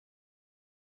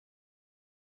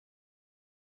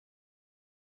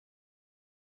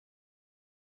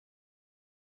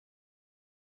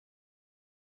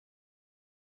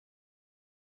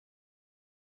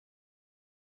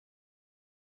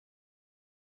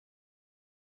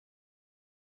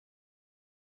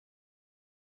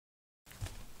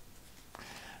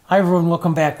Hi everyone,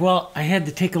 welcome back. Well, I had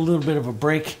to take a little bit of a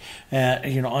break,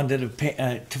 onto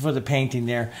the for the painting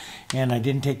there, and I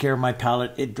didn't take care of my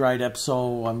palette. It dried up,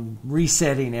 so I'm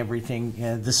resetting everything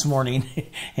this morning,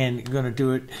 and going to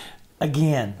do it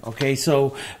again. Okay,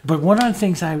 so but one of the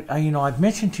things I've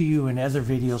mentioned to you in other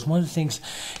videos, one of the things,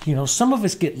 some of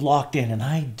us get locked in, and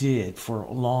I did for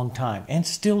a long time and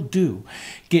still do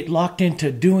get locked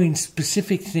into doing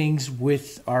specific things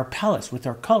with our palettes, with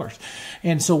our colors.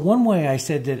 And so one way I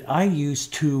said that I use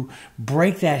to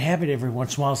break that habit every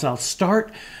once in a while is I'll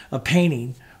start a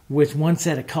painting with one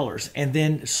set of colors, and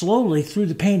then slowly through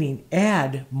the painting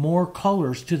add more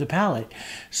colors to the palette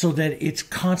so that it's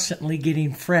constantly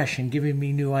getting fresh and giving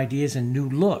me new ideas and new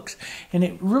looks. And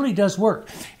it really does work.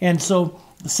 And so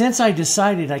since I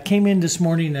decided, I came in this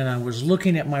morning and I was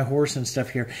looking at my horse and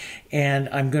stuff here, and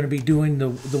I'm going to be doing the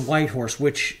white horse,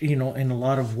 which, in a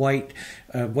lot of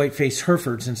white-faced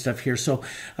Herefords and stuff here. So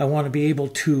I want to be able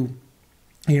to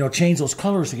change those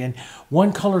colors again.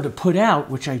 One color to put out,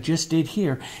 which I just did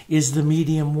here, is the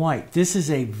medium white. This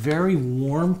is a very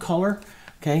warm color,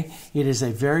 okay? It is a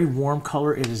very warm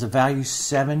color. It is a value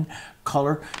 7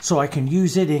 color, so I can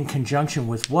use it in conjunction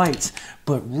with whites,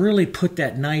 but really put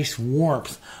that nice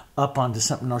warmth up onto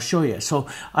something. I'll show you. So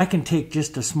I can take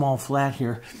just a small flat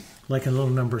here, like a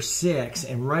little number 6,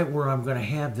 and right where I'm going to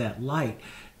have that light,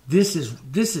 this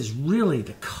is really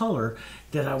the color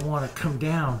that I want to come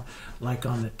down, like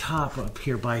on the top up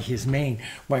here by his mane,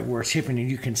 right where it's hipping,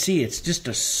 and you can see it's just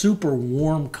a super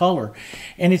warm color.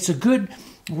 And it's a good,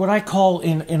 what I call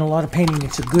in a lot of painting,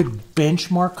 it's a good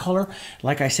benchmark color.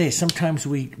 Like I say, sometimes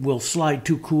we will slide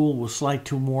too cool, we'll slide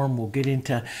too warm, we'll get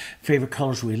into favorite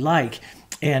colors we like.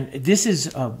 And this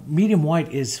is, medium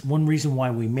white is one reason why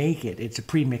we make it. It's a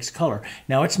pre-mixed color.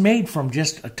 Now it's made from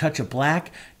just a touch of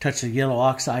black, touch of yellow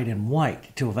oxide, and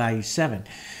white to a value 7.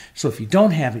 So if you don't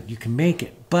have it, you can make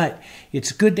it. But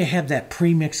it's good to have that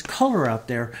pre-mixed color out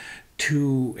there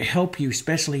to help you,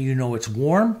 especially it's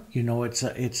warm,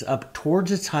 it's up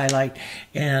towards its highlight,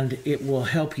 and it will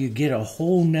help you get a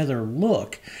whole nother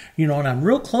look. And I'm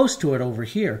real close to it over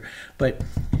here, but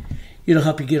it'll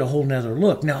help you get a whole nother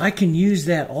look. Now, I can use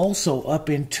that also up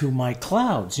into my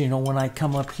clouds, when I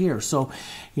come up here. So,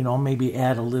 I'll maybe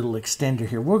add a little extender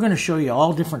here. We're going to show you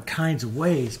all different kinds of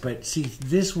ways, but see,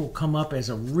 this will come up as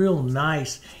a real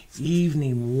nice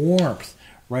evening warmth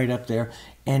right up there.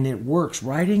 And it works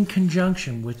right in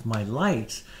conjunction with my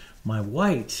lights, my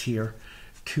whites here,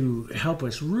 to help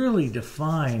us really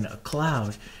define a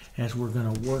cloud. As we're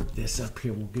going to work this up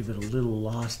here, we'll give it a little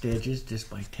lost edges just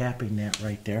by tapping that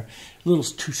right there. A little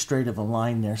too straight of a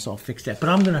line there, so I'll fix that. But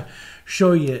I'm going to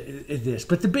show you this.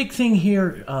 But the big thing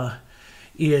here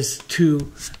is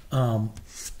to,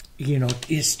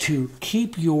 is to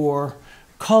keep your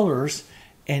colors.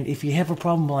 And if you have a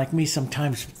problem like me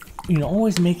sometimes,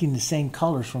 always making the same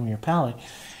colors from your palette,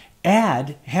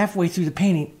 add, halfway through the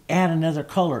painting, add another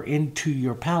color into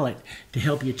your palette to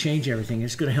help you change everything.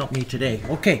 It's going to help me today.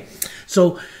 Okay,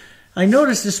 so I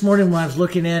noticed this morning when I was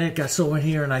looking at it, got so in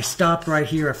here, and I stopped right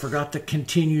here. I forgot to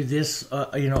continue this,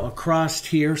 across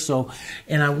here. So,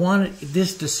 and I wanted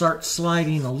this to start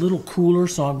sliding a little cooler,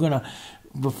 so I'm going to,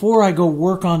 before I go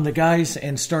work on the guys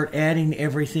and start adding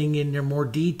everything in there, more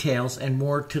details and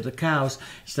more to the cows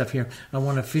stuff here, I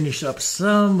want to finish up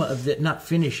some of it, not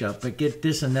finish up, but get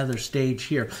this another stage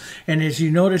here. And as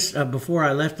you noticed, before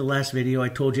I left the last video, I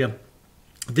told you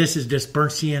this is just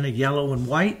burnt sienna, yellow and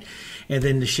white. And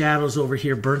then the shadows over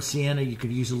here, burnt sienna, you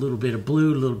could use a little bit of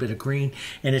blue, a little bit of green,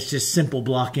 and it's just simple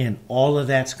block in. All of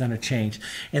that's going to change.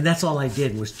 And that's all I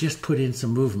did, was just put in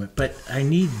some movement. But I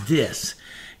need this.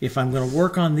 If I'm going to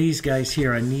work on these guys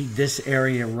here, I need this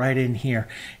area right in here.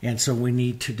 And so we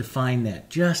need to define that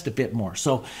just a bit more.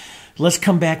 So let's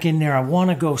come back in there. I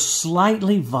want to go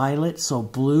slightly violet, so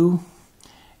blue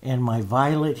and my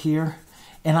violet here.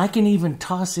 And I can even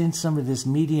toss in some of this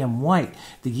medium white.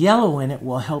 The yellow in it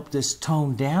will help this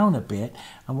tone down a bit.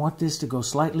 I want this to go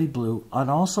slightly blue, and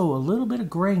also a little bit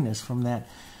of grayness from that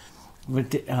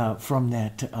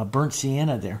burnt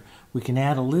sienna there. We can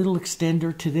add a little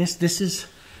extender to this. This is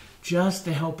just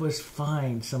to help us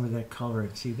find some of that color.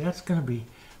 And see, that's going to be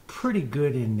pretty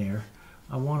good in there.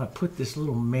 I want to put this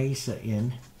little mesa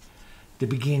in the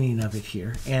beginning of it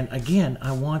here. And again,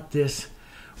 I want this,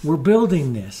 we're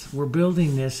building this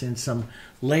in some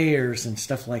layers and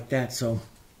stuff like that. So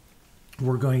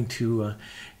we're going to,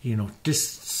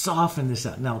 just soften this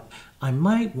out. Now, I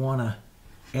might want to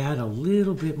add a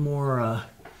little bit more,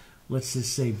 let's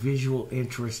just say, visual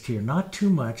interest here. Not too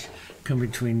much come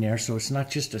between there, so it's not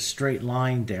just a straight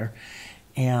line there.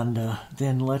 And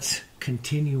then let's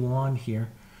continue on here.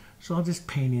 So I'll just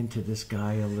paint into this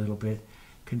guy a little bit,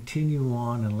 continue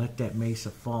on and let that mesa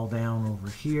fall down over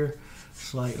here,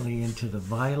 slightly into the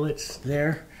violets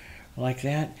there, like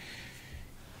that.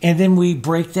 And then we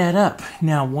break that up.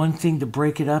 Now, one thing to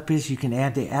break it up is you can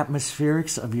add the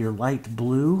atmospherics of your light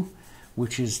blue,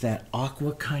 which is that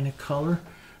aqua kind of color.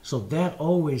 So that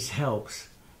always helps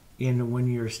in when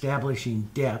you're establishing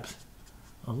depth.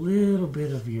 A little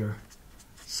bit of your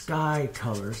sky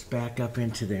colors back up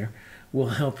into there will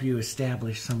help you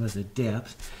establish some of the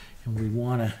depth. And we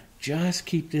want to just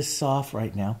keep this soft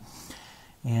right now.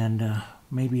 And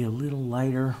maybe a little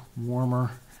lighter,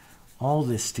 warmer, all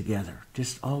this together.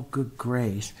 Just all good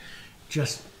grays.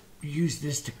 Just use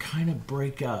this to kind of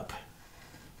break up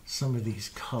some of these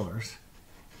colors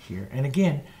here. And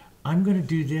again, I'm going to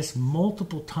do this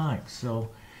multiple times.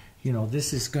 So, you know,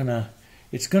 this is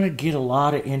it's going to get a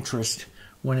lot of interest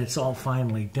when it's all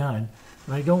finally done.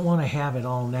 But I don't want to have it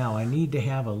all now. I need to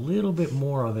have a little bit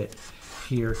more of it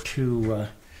here to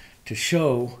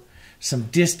show some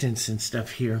distance and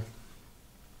stuff here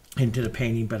into the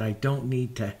painting, but I don't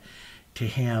need to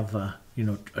have you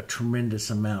know, a tremendous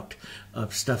amount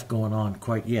of stuff going on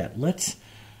quite yet. Let's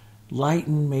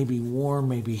lighten, maybe warm,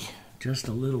 maybe just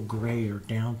a little grayer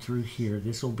down through here.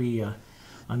 This will be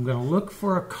I'm going to look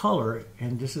for a color,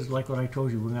 and this is like what I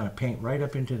told you, we're going to paint right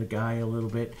up into the guy a little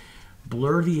bit.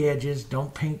 Blur the edges.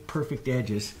 Don't paint perfect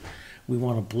edges. We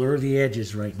want to blur the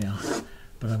edges right now.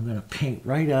 But I'm going to paint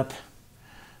right up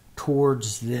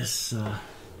towards this,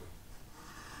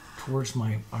 towards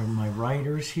my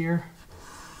riders here.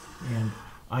 And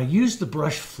I use the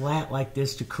brush flat like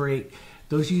this to create,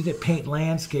 those of you that paint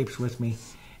landscapes with me,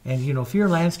 and you know, if you're a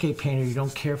landscape painter, you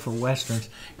don't care for westerns,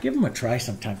 give them a try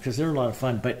sometime because they're a lot of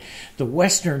fun. But the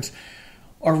westerns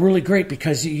are really great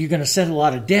because you're going to set a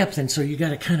lot of depth, and so you got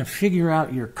to kind of figure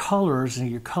out your colors and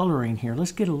your coloring here.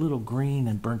 Let's get a little green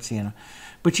and burnt sienna.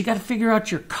 But you got to figure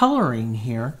out your coloring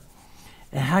here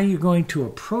and how you're going to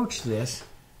approach this,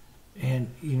 and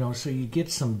you know, so you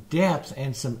get some depth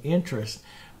and some interest.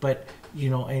 But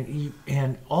you know,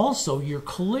 and also your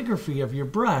calligraphy of your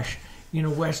brush. You know,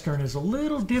 western is a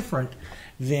little different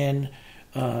than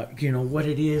you know, what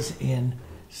it is in,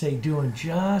 say, doing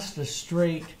just a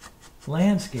straight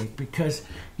landscape, because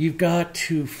you've got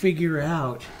to figure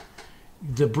out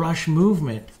the brush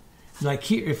movement. Like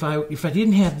here, if I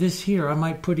didn't have this here, I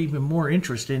might put even more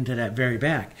interest into that very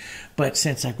back. But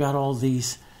since I've got all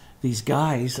these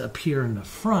guys up here in the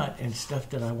front and stuff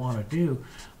that I want to do,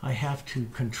 I have to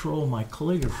control my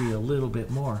calligraphy a little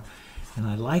bit more. And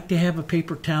I like to have a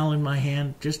paper towel in my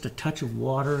hand, just a touch of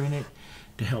water in it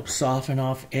to help soften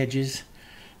off edges.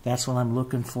 That's what I'm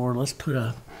looking for. Let's put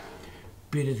a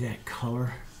bit of that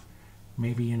color,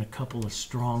 maybe in a couple of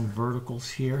strong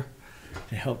verticals here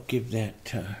to help give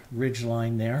that ridge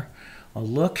line there a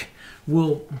look.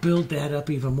 We'll build that up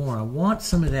even more. I want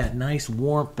some of that nice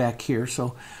warmth back here,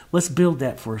 so let's build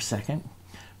that for a second.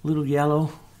 A little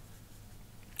yellow,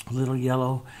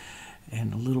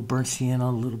 and a little burnt sienna,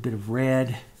 a little bit of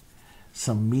red.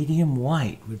 Some medium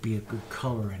white would be a good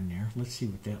color in there. Let's see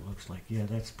what that looks like. Yeah,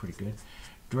 that's pretty good.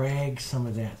 Drag some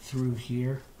of that through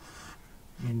here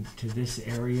into this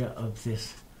area of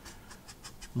this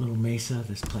little mesa,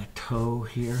 this plateau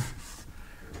here,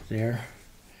 there.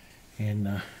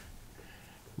 And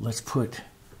let's put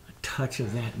a touch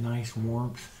of that nice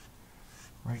warmth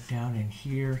right down in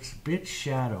here. It's a bit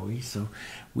shadowy, so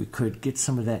we could get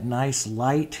some of that nice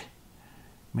light,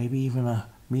 maybe even a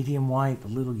medium white, a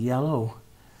little yellow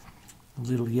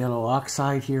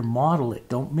oxide here. Model it.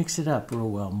 Don't mix it up real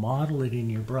well. Model it in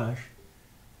your brush.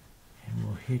 And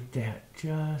we'll hit that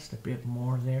just a bit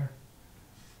more there.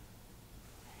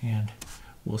 And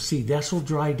we'll see. This will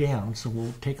dry down, so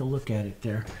we'll take a look at it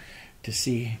there to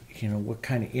see, you know, what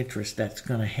kind of interest that's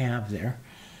going to have there.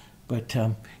 But,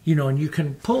 you know, and you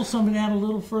can pull some of that a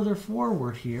little further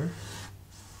forward here.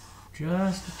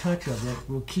 Just a touch of it.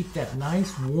 We'll keep that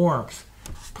nice warmth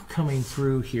coming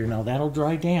through here. Now, that'll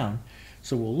dry down,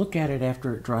 so we'll look at it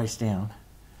after it dries down.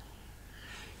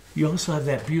 You also have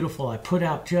that beautiful, I put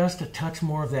out just a touch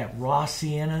more of that raw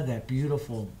sienna, that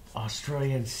beautiful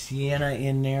Australian sienna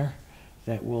in there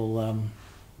that will,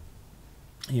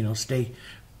 you know, stay,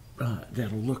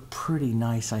 that'll look pretty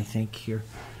nice, I think, here.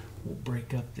 We'll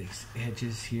break up these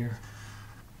edges here.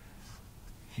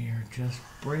 Here, just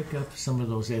break up some of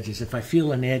those edges. If I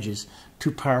feel an edge is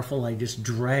too powerful, I just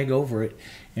drag over it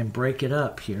and break it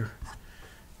up here.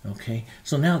 Okay,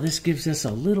 so now this gives us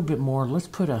a little bit more. Let's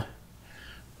put a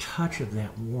touch of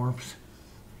that warmth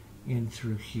in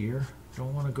through here.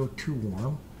 Don't want to go too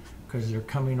warm because they're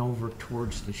coming over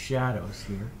towards the shadows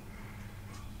here.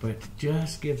 But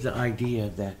just give the idea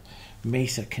of that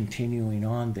mesa continuing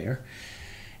on there.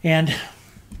 And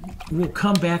we'll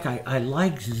come back. I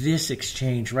like this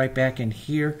exchange right back in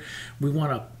here. We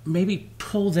want to maybe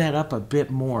pull that up a bit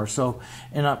more. So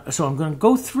I'm going to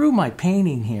go through my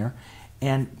painting here,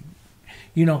 and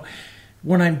you know,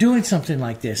 when I'm doing something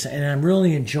like this and I'm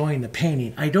really enjoying the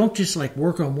painting, I don't just like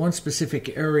work on one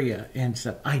specific area and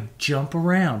stuff. I jump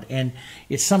around, and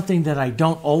it's something that I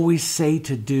don't always say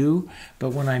to do,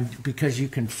 but because you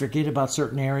can forget about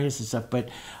certain areas and stuff, but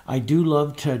I do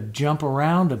love to jump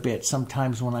around a bit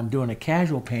sometimes when I'm doing a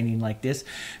casual painting like this,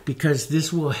 because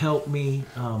this will help me,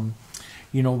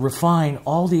 you know, refine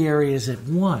all the areas at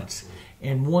once,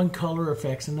 and one color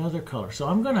affects another color. So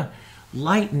I'm going to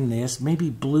lighten this, maybe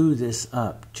blue this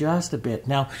up just a bit.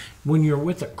 Now, when you're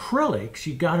with acrylics,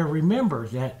 you got to remember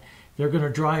that they're going to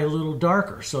dry a little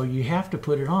darker, so you have to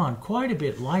put it on quite a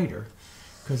bit lighter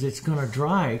because it's going to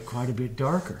dry quite a bit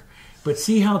darker. But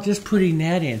see how just putting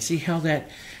that in, see how that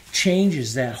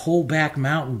changes that whole back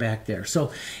mountain back there.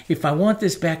 So if I want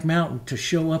this back mountain to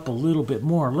show up a little bit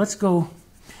more, let's go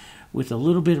with a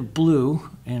little bit of blue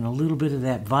and a little bit of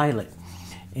that violet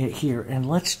here, and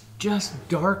let's just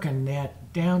darken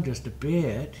that down just a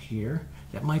bit here.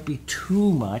 That might be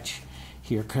too much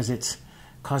here because it's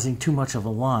causing too much of a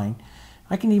line.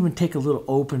 I can even take a little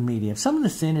open medium, something to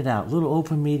thin it out, a little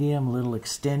open medium, a little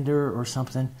extender or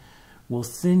something. We'll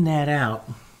thin that out,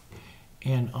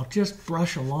 and I'll just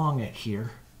brush along it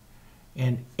here.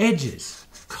 And edges,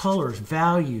 colors,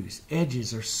 values,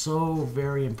 edges are so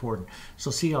very important. So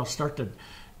see, I'll start to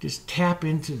just tap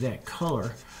into that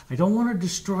color. I don't want to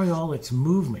destroy all its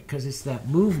movement, because it's that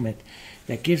movement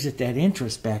that gives it that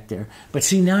interest back there. But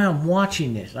see, now I'm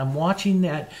watching this. I'm watching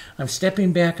that. I'm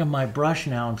stepping back on my brush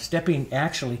now.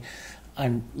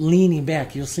 I'm leaning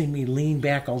back. You'll see me lean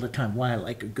back all the time. Why? I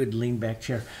like a good lean back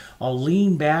chair. I'll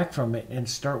lean back from it and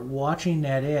start watching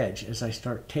that edge as I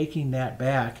start taking that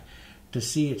back to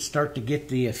see it start to get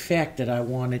the effect that I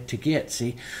want it to get.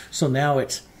 See? So now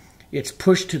it's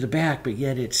pushed to the back, but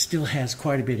yet it still has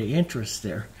quite a bit of interest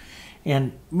there.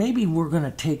 And maybe we're going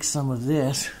to take some of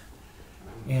this,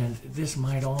 and this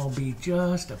might all be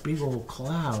just a big old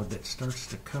cloud that starts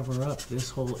to cover up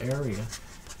this whole area,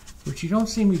 which you don't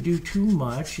see me do too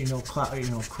much,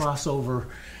 cross over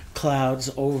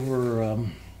clouds over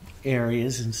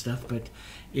areas and stuff, but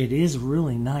it is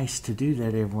really nice to do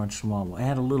that every once in a while. We'll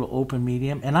add a little open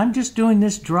medium, and I'm just doing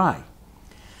this dry.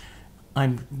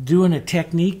 I'm doing a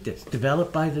technique that's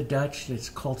developed by the Dutch that's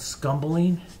called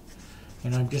scumbling,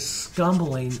 and I'm just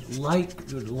scumbling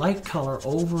light color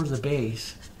over the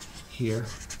base here,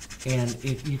 and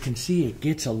you can see it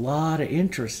gets a lot of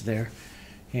interest there,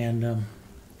 and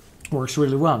works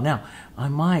really well. Now,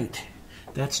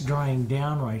 that's drying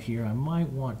down right here. I might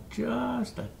want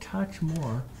just a touch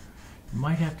more. It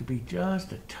might have to be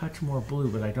just a touch more blue,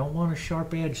 but I don't want a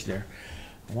sharp edge there.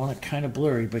 I want it kind of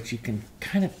blurry, but you can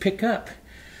kind of pick up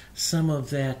some of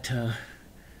that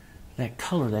that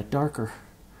color, that darker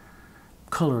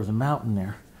color of the mountain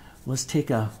there. Let's take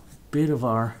a bit of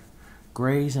our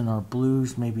grays and our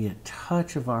blues, maybe a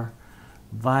touch of our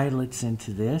violets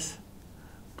into this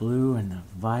blue and the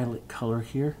violet color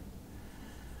here.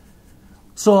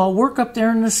 So I'll work up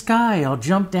there in the sky. I'll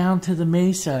jump down to the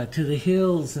mesa, to the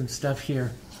hills and stuff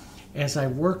here as I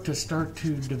work to start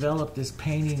to develop this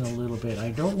painting a little bit.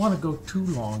 I don't want to go too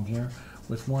long here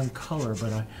with one color,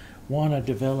 but I want to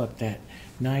develop that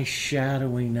nice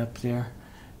shadowing up there.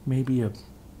 Maybe a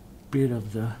bit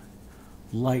of the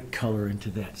light color into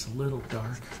that. It's a little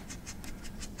dark.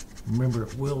 Remember,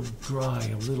 it will dry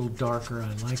a little darker.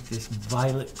 I like this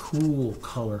violet cool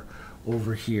color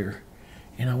over here.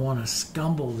 And I want to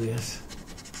scumble this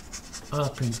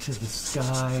up into the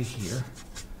sky here.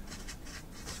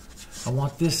 I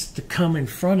want this to come in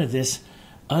front of this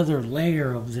other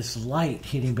layer of this light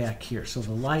hitting back here. So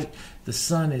the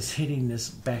sun is hitting this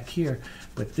back here,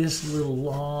 but this little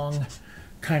long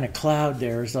kind of cloud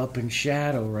there is up in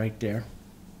shadow right there.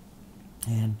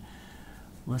 And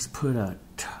let's put a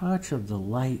touch of the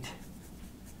light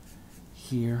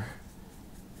here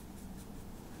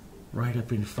right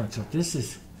up in front. So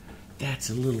that's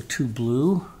a little too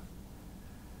blue.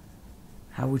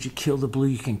 How would you kill the blue?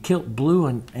 You can kill blue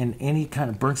and any kind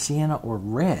of burnt sienna or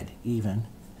red even.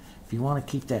 If you want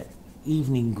to keep that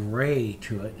evening gray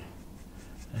to it,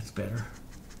 that's better.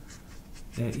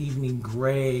 That evening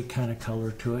gray kind of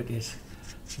color to it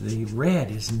the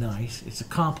red is nice. It's a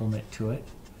complement to it.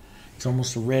 It's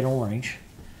almost a red-orange.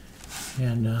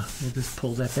 And we'll just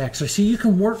pull that back. So see, you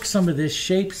can work some of this,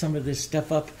 shape some of this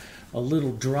stuff up a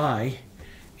little dry,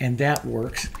 and that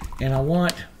works. And I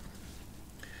want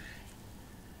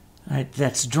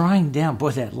That's drying down.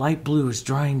 Boy, that light blue is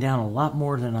drying down a lot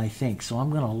more than I think. So I'm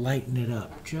going to lighten it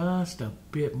up just a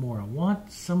bit more. I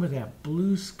want some of that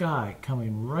blue sky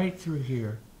coming right through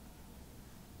here.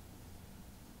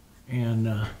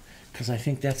 And because I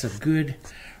think that's a good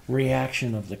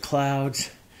reaction of the clouds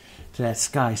to that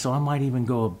sky. So I might even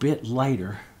go a bit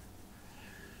lighter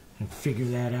and figure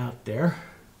that out there.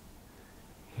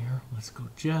 Here, let's go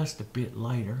just a bit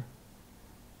lighter.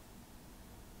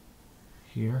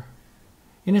 Here.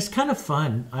 And it's kind of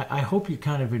fun. I hope you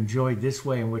kind of enjoyed this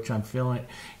way in which I'm filming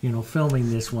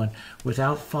this one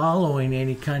without following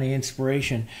any kind of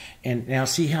inspiration. And now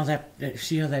see how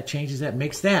that changes that?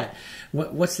 Makes that.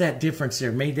 What's that difference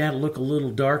there? Made that look a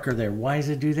little darker there. Why does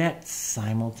it do that?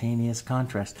 Simultaneous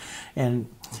contrast. And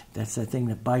that's the thing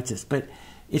that bites us. But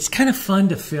it's kind of fun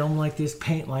to film like this,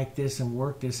 paint like this, and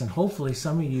work this. And hopefully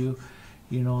some of you,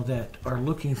 that are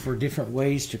looking for different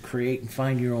ways to create and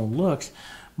find your own looks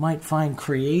might find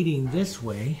creating this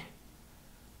way,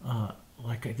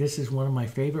 this is one of my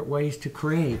favorite ways to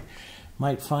create,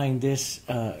 might find this,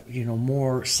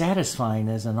 more satisfying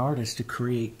as an artist to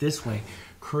create this way.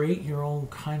 Create your own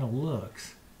kind of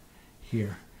looks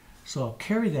here. So I'll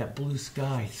carry that blue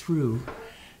sky through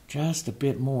just a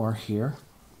bit more here.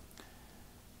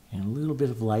 And a little bit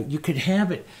of light. You could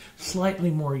have it slightly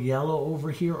more yellow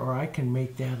over here, or I can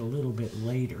make that a little bit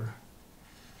later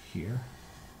here.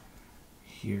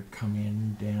 Here, come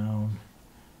in, down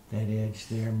that edge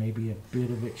there. Maybe a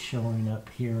bit of it showing up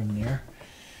here and there.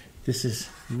 This is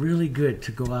really good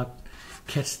to go out,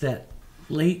 catch that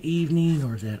late evening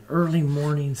or that early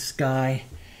morning sky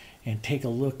and take a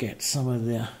look at some of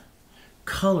the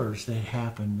colors that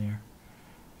happen there.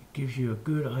 It gives you a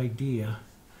good idea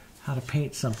how to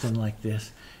paint something like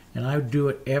this. And I would do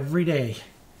it every day.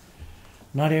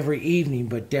 Not every evening,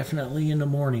 but definitely in the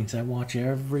mornings. I watch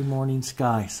every morning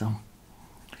sky, so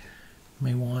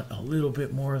may want a little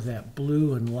bit more of that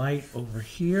blue and light over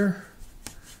here.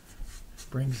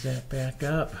 Brings that back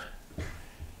up.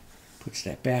 Puts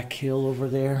that back hill over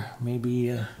there. Maybe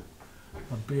a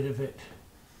bit of it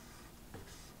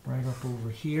right up over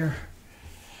here.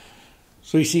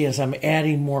 So you see, as I'm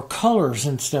adding more colors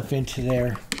and stuff into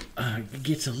there, it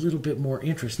gets a little bit more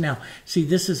interest. Now, see,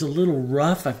 this is a little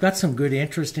rough. I've got some good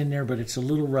interest in there, but it's a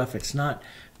little rough. It's not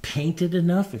painted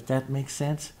enough, if that makes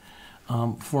sense,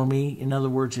 for me. In other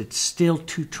words, it's still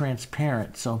too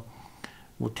transparent. So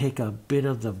we'll take a bit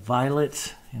of the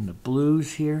violets and the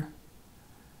blues here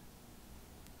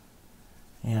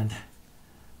and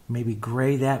maybe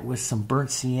gray that with some burnt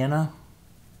sienna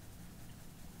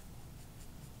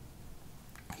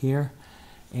here.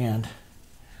 And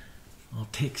I'll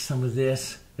take some of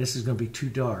this. This is going to be too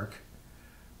dark,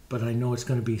 but I know it's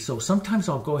going to be. So sometimes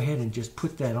I'll go ahead and just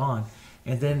put that on.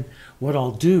 And then what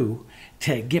I'll do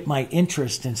to get my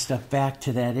interest and stuff back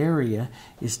to that area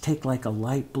is take like a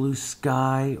light blue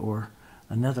sky or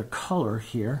another color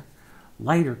here,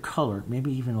 lighter color,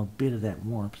 maybe even a bit of that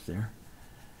warmth there.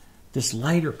 This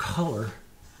lighter color,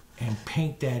 and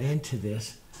paint that into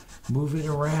this, move it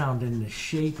around in the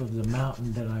shape of the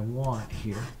mountain that I want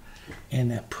here.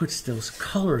 And that puts those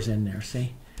colors in there,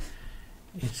 see?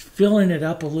 It's filling it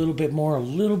up a little bit more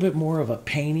of a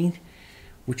painting,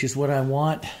 which is what I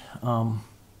want.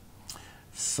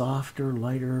 Softer,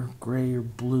 lighter, grayer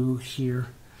blue here.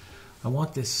 I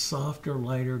want this softer,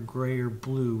 lighter, grayer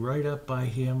blue right up by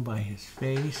him, by his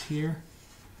face here.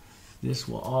 This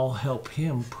will all help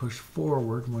him push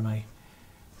forward when I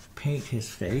paint his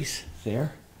face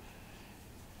there.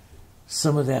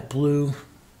 Some of that blue,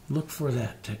 look for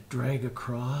that to drag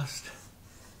across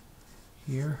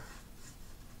here.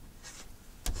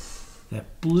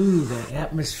 That blue, that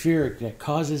atmospheric, that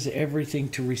causes everything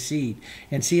to recede.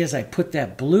 And see, as I put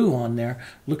that blue on there,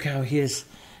 look how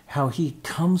he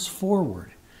comes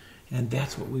forward. And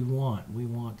that's what we want. We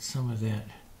want some of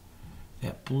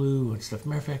that blue and stuff.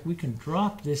 Matter of fact, we can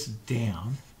drop this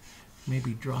down.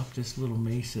 Maybe drop this little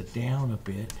mesa down a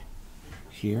bit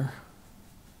here.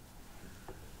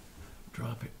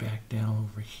 Drop it back down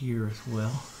over here as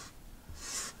well.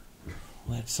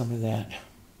 Let some of that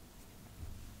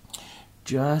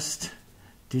just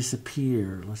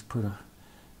disappear. Let's put a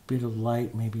bit of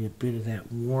light, maybe a bit of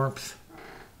that warmth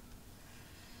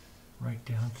right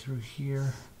down through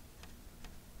here.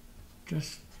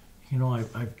 Just,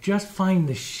 I just find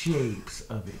the shapes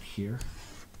of it here.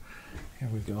 Here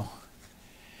we go.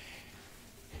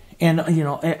 And,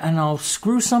 and I'll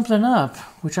screw something up,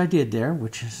 which I did there,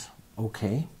 which is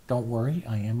okay. Don't worry,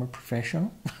 I am a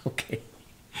professional. Okay.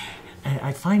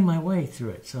 I find my way through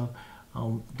it. So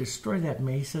I'll destroy that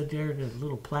mesa there, the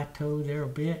little plateau there a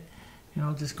bit. And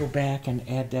I'll just go back and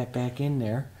add that back in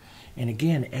there. And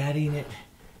again, adding it,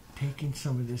 taking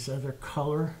some of this other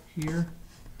color here,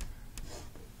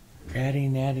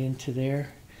 adding that into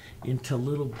there, into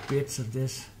little bits of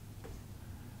this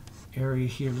area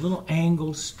here, little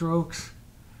angled strokes.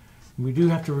 We do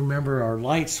have to remember our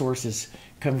light source is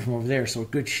coming from over there, so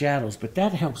good shadows, but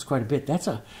that helps quite a bit. That's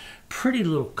a pretty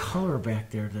little color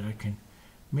back there that I can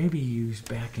maybe use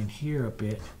back in here a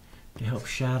bit to help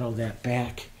shadow that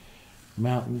back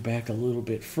mountain back a little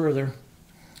bit further.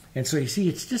 And so you see,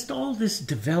 it's just all this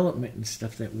development and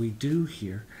stuff that we do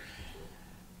here.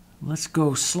 Let's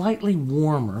go slightly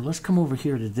warmer. Let's come over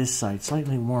here to this side,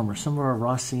 slightly warmer. Some of our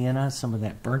raw sienna, some of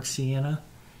that burnt sienna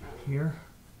here.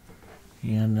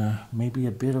 And maybe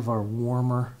a bit of our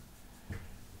warmer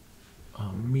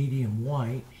medium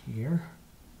white here.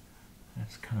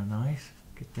 That's kind of nice.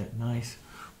 Get that nice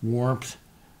warmth.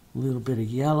 A little bit of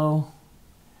yellow,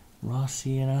 raw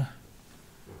sienna.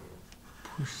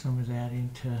 Push some of that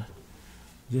into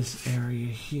this area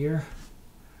here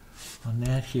on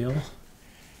that hill.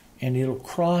 And it'll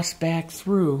cross back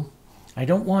through. I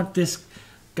don't want this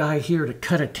guy here to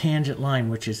cut a tangent line,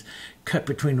 which is cut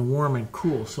between the warm and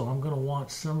cool. So I'm going to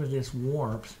want some of this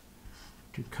warmth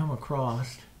to come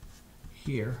across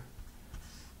here.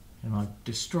 And I'll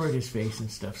destroy this face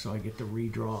and stuff so I get to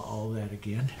redraw all that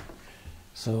again.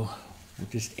 So we'll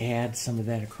just add some of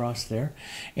that across there.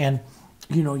 And,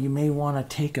 you know, you may want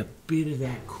to take a bit of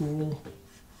that cool,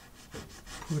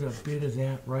 put a bit of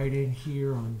that right in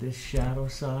here on this shadow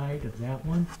side of that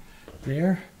one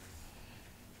there.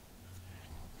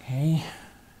 Okay.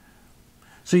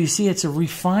 So you see, it's a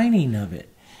refining of it,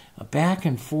 a back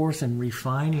and forth and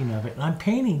refining of it. And I'm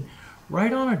painting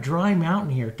right on a dry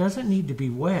mountain here. It doesn't need to be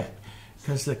wet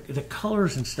because the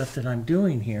colors and stuff that I'm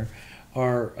doing here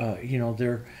are, you know,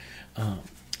 they're,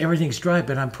 everything's dry,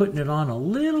 but I'm putting it on a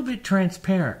little bit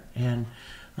transparent and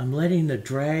I'm letting the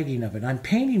dragging of it. I'm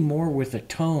painting more with a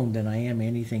tone than I am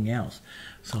anything else.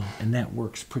 So, and that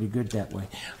works pretty good that way.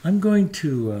 I'm going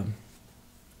to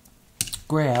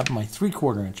grab my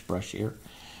 3/4 inch brush here,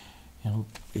 and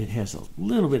it has a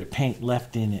little bit of paint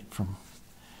left in it from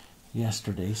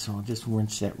yesterday, so I'll just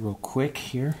rinse that real quick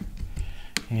here,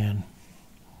 and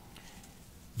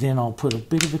then I'll put a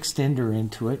bit of extender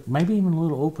into it, maybe even a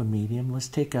little open medium. Let's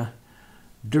take a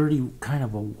dirty kind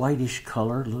of a whitish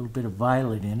color, a little bit of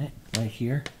violet in it right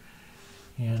here,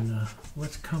 and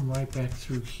let's come right back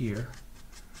through here.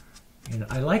 And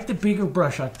I like the bigger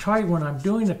brush. I try when I'm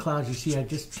doing the clouds, you see I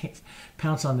just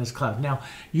pounce on this cloud. Now,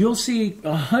 you'll see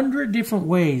 100 different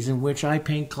ways in which I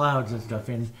paint clouds and stuff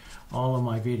in all of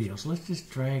my videos. Let's just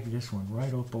drag this one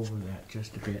right up over that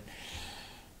just a bit.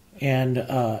 And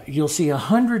you'll see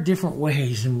 100 different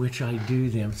ways in which I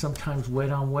do them. Sometimes wet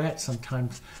on wet,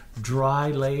 sometimes dry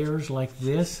layers like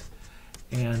this.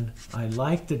 And I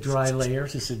like the dry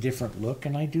layers. It's a different look.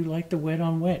 And I do like the wet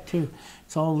on wet too.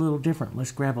 It's all a little different.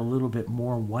 Let's grab a little bit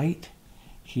more white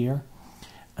here.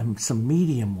 Some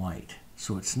medium white.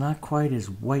 So it's not quite as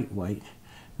white.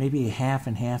 Maybe a half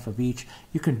and half of each.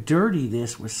 You can dirty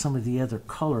this with some of the other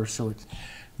colors so it's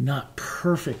not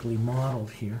perfectly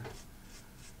modeled here.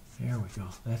 There we go.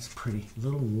 That's pretty. A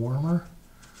little warmer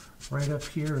right up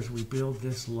here as we build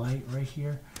this light right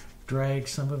here. Drag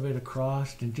some of it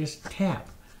across and just tap.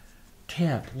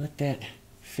 Let that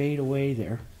fade away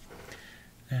there.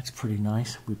 That's pretty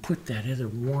nice. We put that other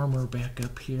warmer back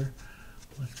up here.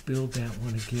 Let's build that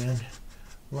one again.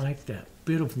 Like that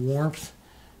bit of warmth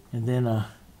and then a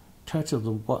touch of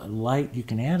the light. You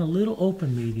can add a little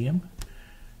open medium.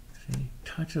 See,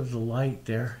 touch of the light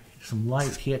there. Some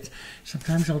light hits.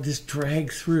 Sometimes I'll just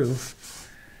drag through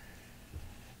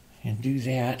and do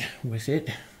that with it.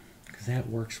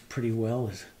 That works pretty well.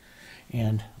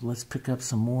 And let's pick up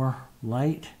some more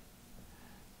light,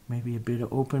 maybe a bit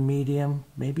of open medium,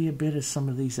 maybe a bit of some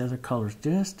of these other colors,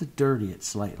 just to dirty it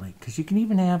slightly, because you can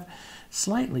even have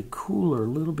slightly cooler, a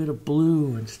little bit of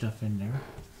blue and stuff in there.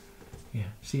 Yeah,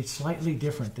 see, it's slightly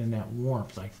different than that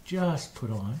warmth I just put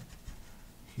on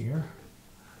here.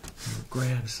 We'll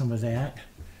grab some of that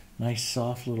nice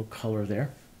soft little color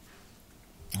there,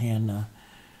 and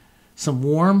some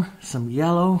warm, some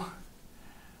yellow,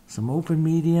 some open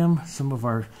medium, some of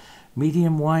our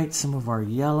medium white, some of our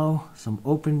yellow, some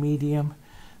open medium.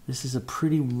 This is a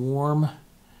pretty warm,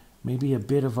 maybe a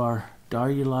bit of our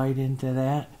Diarylide into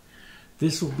that.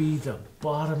 This will be the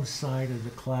bottom side of the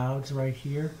clouds right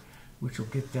here, which will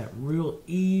get that real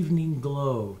evening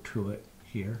glow to it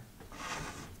here.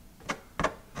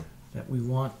 That we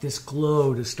want this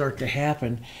glow to start to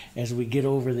happen as we get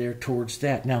over there towards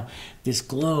that. Now, this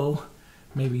glow,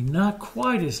 maybe not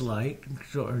quite as light,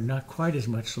 or not quite as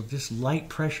much, so just light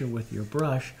pressure with your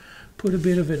brush put a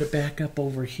bit of it back up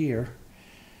over here.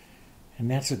 And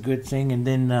that's a good thing. And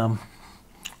then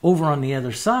over on the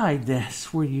other side,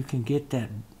 that's where you can get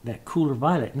that cooler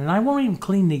violet. And I won't even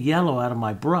clean the yellow out of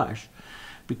my brush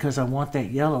because I want that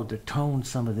yellow to tone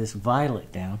some of this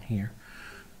violet down here.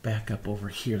 Back up over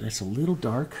here. That's a little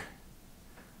dark.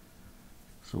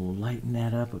 So we'll lighten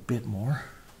that up a bit more.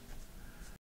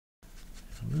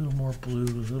 A little more blue,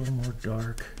 a little more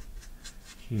dark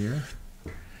here.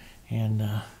 And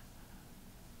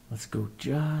let's go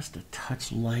just a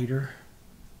touch lighter.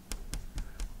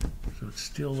 So it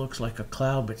still looks like a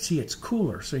cloud, but see, it's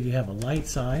cooler. So you have a light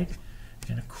side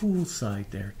and a cool side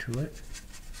there to it.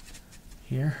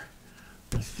 Here,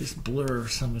 let's just blur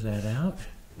some of that out.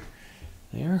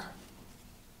 There.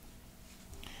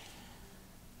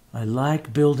 I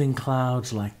like building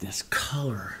clouds like this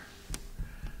color.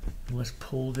 Let's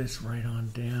pull this right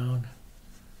on down.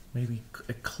 Maybe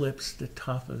eclipse the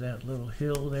top of that little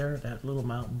hill there, that little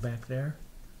mountain back there.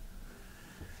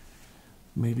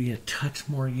 Maybe a touch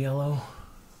more yellow.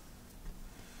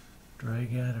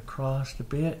 Drag that across a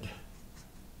bit.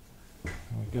 There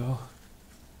we go.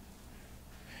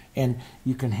 And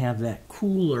you can have that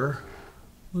cooler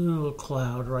little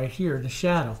cloud right here, the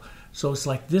shadow. So it's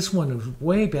like this one is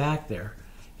way back there,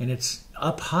 and it's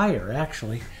up higher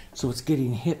actually, so it's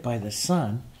getting hit by the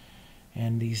sun.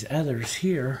 And these others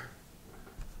here,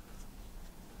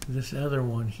 this other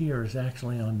one here is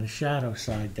actually on the shadow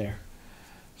side there.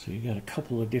 So you got a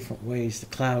couple of different ways the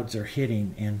clouds are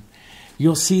hitting, and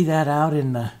you'll see that out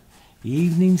in the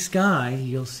evening sky.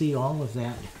 You'll see all of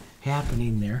that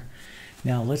happening there.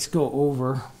 Now let's go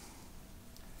over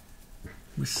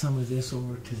with some of this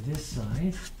over to this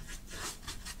side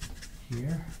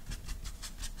here.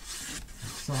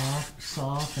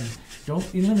 Soft, and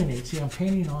don't eliminate. See, I'm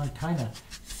painting on kind of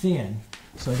thin,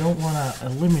 so I don't want to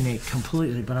eliminate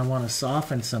completely, but I want to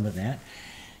soften some of that.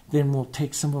 Then we'll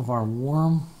take some of our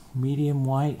warm, medium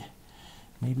white,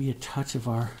 maybe a touch of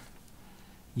our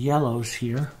yellows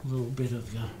here, a little bit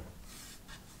of the,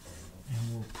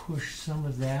 and we'll push some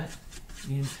of that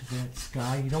into that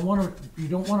sky. You don't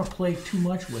want to play too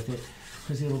much with it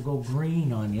because it'll go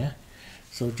green on you.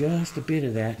 So just a bit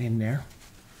of that in there.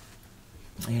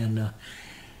 And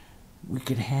we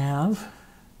could have,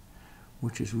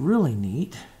 which is really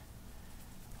neat,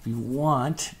 if you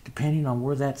want, depending on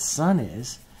where that sun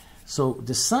is. So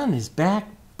the sun is back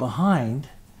behind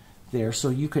there, so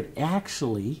you could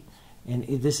actually, and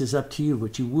this is up to you,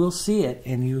 but you will see it,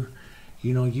 and you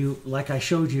like I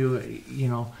showed you,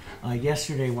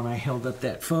 yesterday when I held up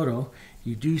that photo,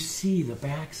 you do see the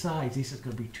back sides. This is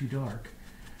going to be too dark,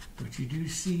 but you do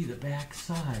see the back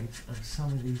sides of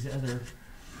some of these other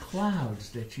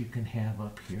clouds that you can have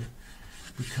up here,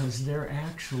 because they're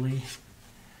actually,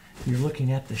 you're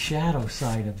looking at the shadow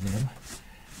side of them.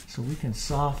 So we can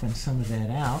soften some of that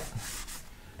out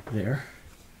there.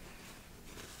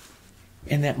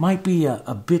 And that might be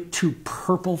a bit too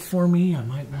purple for me. I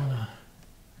might want to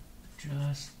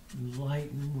just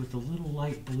lighten with a little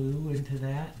light blue into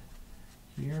that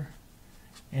here.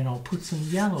 And I'll put some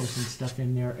yellows and stuff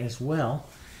in there as well,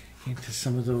 into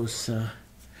some of those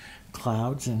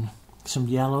clouds, and some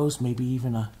yellows, maybe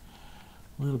even a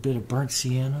little bit of burnt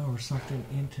sienna or something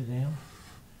into them.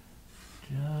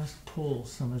 Just pull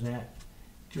some of that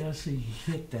just so you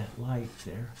hit that light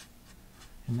there,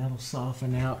 and that'll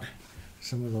soften out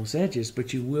some of those edges,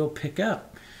 but you will pick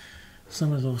up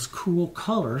some of those cool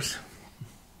colors.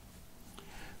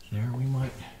 There, we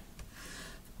might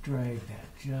drag that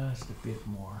just a bit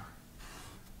more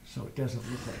so it doesn't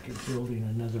look like you're building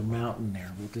another mountain there.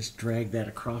 We'll just drag that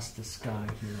across the sky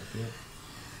here a bit.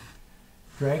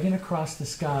 Dragging across the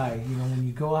sky, when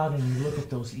you go out and you look at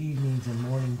those evenings and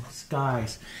morning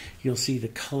skies, you'll see the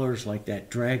colors like that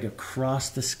drag across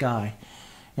the sky.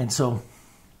 And so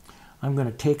I'm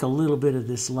going to take a little bit of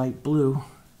this light blue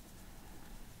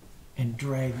and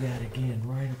drag that again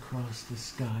right across the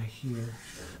sky here.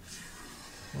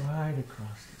 Right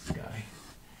across the sky.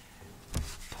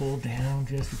 Pull down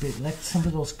just a bit. Let some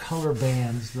of those color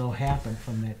bands, though, happen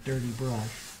from that dirty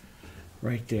brush.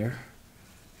 Right there.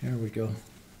 There we go.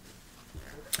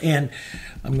 And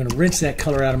I'm going to rinse that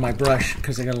color out of my brush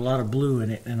because I got a lot of blue in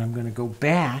it. And I'm going to go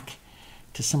back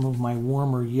to some of my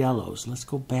warmer yellows. Let's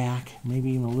go back,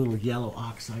 maybe even a little yellow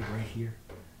oxide right here.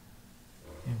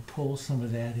 And pull some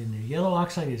of that in there. Yellow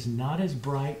oxide is not as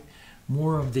bright,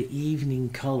 more of the evening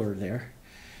color there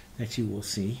that you will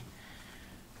see.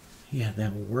 Yeah,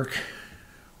 that will work.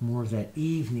 more of that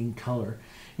evening color.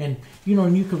 And, you know,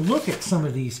 and you can look at some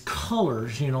of these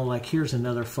colors, you know, like here's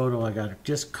another photo I got,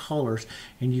 just colors.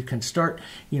 And you can start,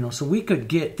 you know, so we could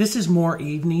get, this is more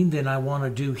evening than I want to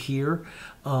do here.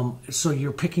 So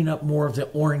you're picking up more of the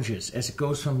oranges. As it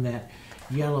goes from that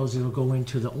yellows, it'll go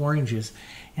into the oranges.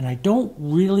 And I don't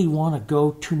really want to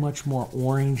go too much more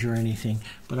orange or anything,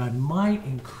 but I might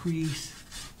increase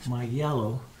my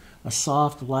yellow, a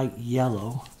soft light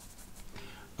yellow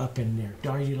up in there,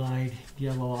 Diarylide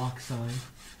Yellow Oxide,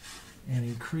 and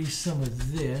increase some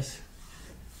of this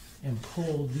and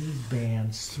pull these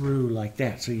bands through like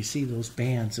that. So you see those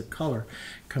bands of color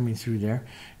coming through there.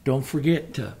 Don't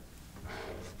forget to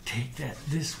take that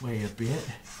this way a bit.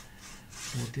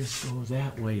 We'll just go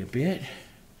that way a bit.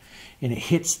 And it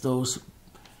hits those,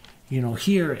 you know,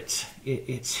 here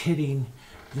it's hitting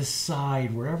this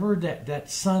side, wherever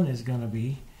that sun is going to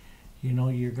be, you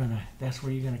know, that's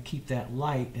where you're going to keep that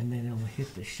light, and then it'll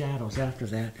hit the shadows after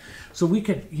that. So we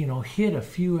could, you know, hit a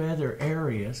few other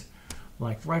areas,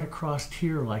 like right across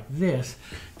here like this,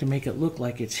 to make it look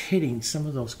like it's hitting some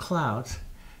of those clouds,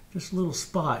 just little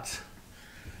spots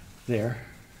there,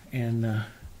 and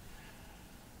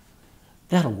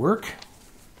that'll work.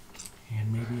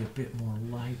 And maybe a bit more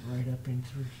light right up in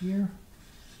through here.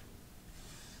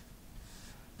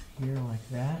 Here like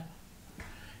that.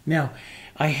 Now,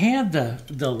 I had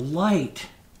the light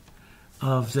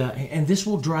of the, and this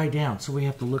will dry down, so we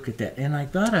have to look at that. And I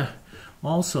gotta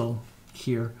also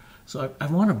here, so I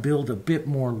want to build a bit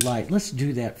more light. Let's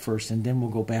do that first, and then we'll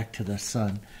go back to the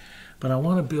sun. But I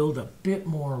want to build a bit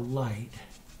more light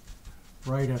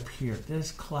right up here.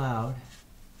 This cloud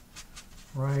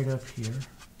right up here.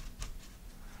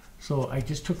 So I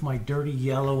just took my dirty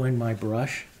yellow in my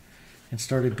brush and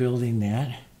started building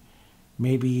that.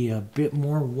 Maybe a bit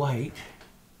more white.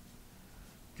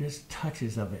 Just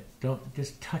touches of it.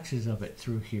 Just touches of it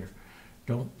through here.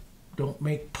 Don't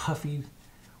make puffy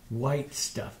white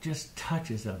stuff. Just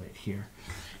touches of it here.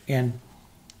 And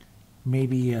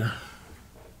maybe a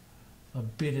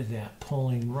bit of that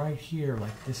pulling right here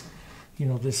like this. You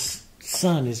know, this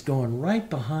sun is going right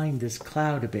behind this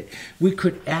cloud a bit. We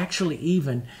could actually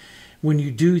even, when you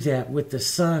do that with the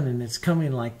sun and it's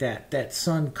coming like that, that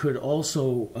sun could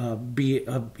also be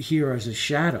here as a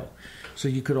shadow. So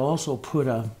you could also put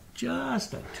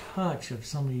just a touch of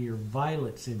some of your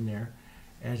violets in there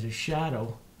as a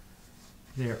shadow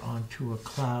there onto a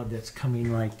cloud that's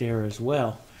coming right there as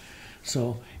well.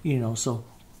 So, you know, so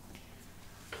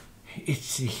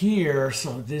it's here,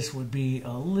 so this would be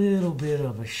a little bit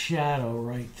of a shadow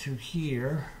right through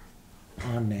here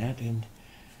on that. And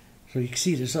so you can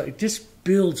see this, it just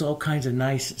builds all kinds of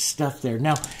nice stuff there.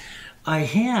 Now,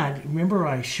 remember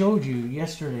I showed you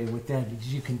yesterday with that,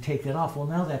 you can take that off. Well,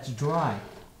 now that's dry.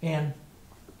 And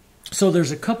so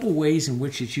there's a couple ways in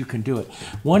which you can do it.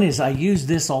 One is I use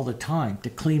this all the time to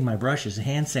clean my brushes,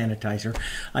 hand sanitizer.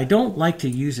 I don't like to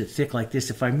use it thick like this.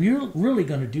 If I'm really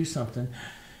going to do something,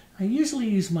 I usually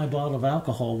use my bottle of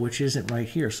alcohol, which isn't right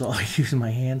here, so I'll use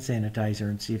my hand sanitizer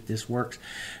and see if this works.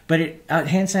 But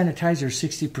hand sanitizer is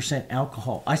 60%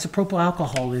 alcohol. Isopropyl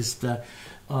alcohol is the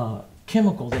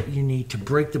chemical that you need to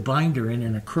break the binder in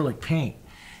an acrylic paint.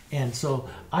 And so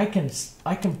I can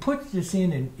put this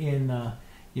in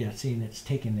yeah, see, and it's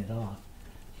taking it off.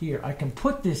 Here, I can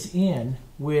put this in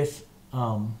with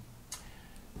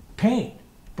paint,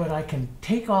 but I can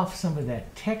take off some of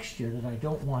that texture that I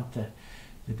don't want to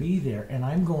be there, and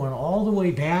I'm going all the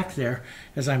way back there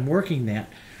as I'm working that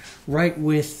right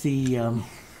with the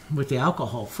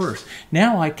alcohol first.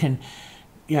 Now I can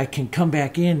come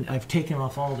back in. I've taken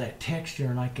off all that texture,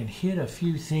 and I can hit a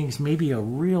few things, maybe a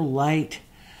real light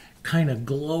kind of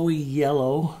glowy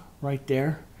yellow right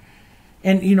there.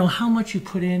 And you know how much you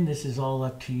put in, this is all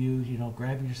up to you. You know,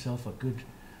 grab yourself a good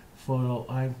photo.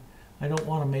 I don't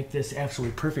want to make this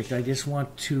absolutely perfect. I just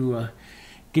want to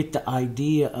get the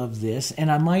idea of this, and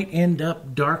I might end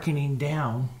up darkening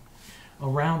down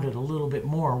around it a little bit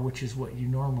more, which is what you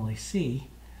normally see,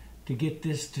 to get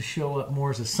this to show up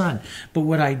more as a sun. But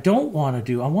what I don't want to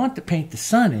do, I want to paint the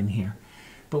sun in here,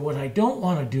 but what I don't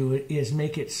want to do is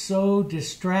make it so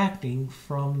distracting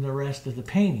from the rest of the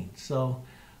painting. So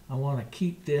I want to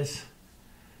keep this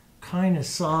kind of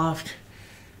soft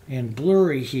and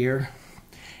blurry here,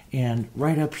 and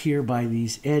right up here by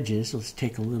these edges, let's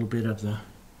take a little bit of the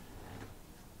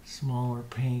smaller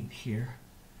paint here,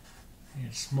 and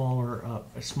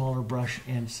a smaller brush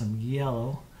and some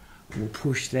yellow. We'll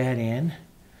push that in.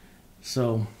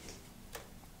 So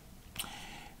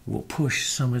we'll push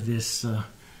some of this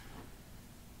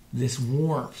this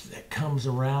warmth that comes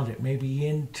around it, maybe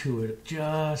into it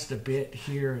just a bit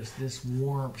here, as this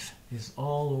warmth is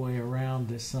all the way around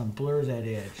this sun. Blur that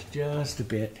edge just a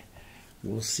bit.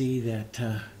 We'll see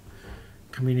that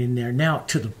coming in there. Now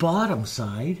to the bottom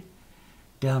side,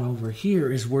 down over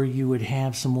here, is where you would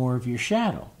have some more of your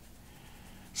shadow.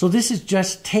 So this is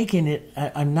just taking it,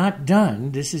 I'm not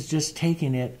done, this is just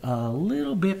taking it a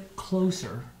little bit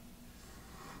closer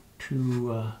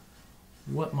to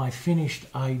what my finished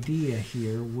idea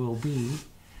here will be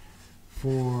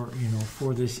for, you know,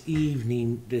 for this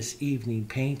evening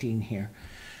painting here.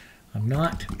 I'm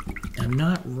not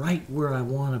right where I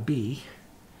want to be,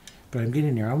 but I'm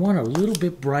getting there. I want a little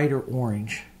bit brighter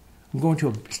orange. I'm going to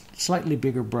a slightly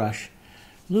bigger brush.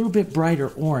 A little bit brighter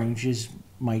orange is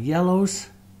my yellows.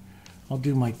 I'll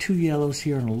do my 2 yellows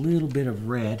here and a little bit of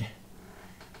red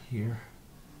here.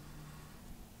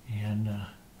 And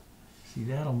see,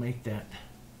 that'll make that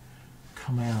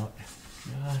come out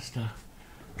just a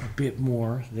bit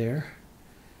more there.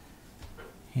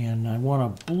 And I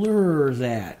want to blur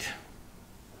that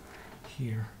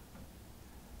here.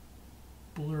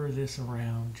 Blur this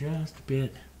around just a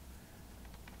bit.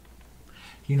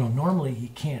 You know, normally you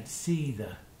can't see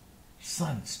the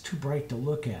sun. It's too bright to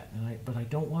look at. But I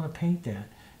don't want to paint that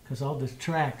because I'll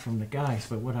distract from the guys.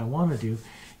 But what I want to do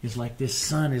is, like, this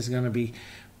sun is going to be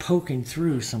poking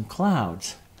through some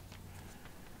clouds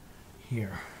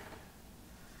here.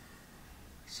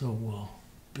 So we'll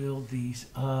build these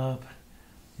up.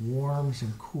 Warms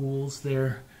and cools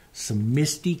there. Some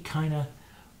misty kind of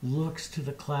looks to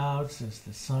the clouds as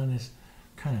the sun is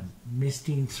kind of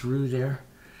misting through there,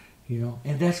 you know.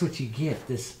 And that's what you get,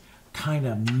 this kind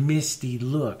of misty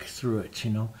look through it, you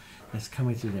know, that's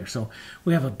coming through there. So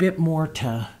we have a bit more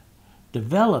to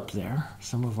develop there,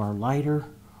 some of our lighter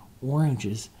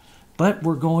oranges, but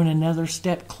we're going another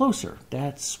step closer.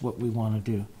 That's what we want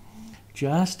to do.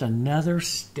 Just another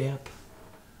step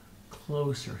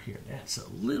closer here. That's a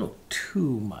little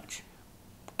too much.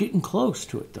 Getting close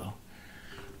to it though,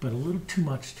 but a little too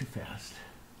much too fast.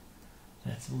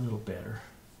 That's a little better.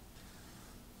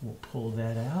 We'll pull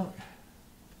that out.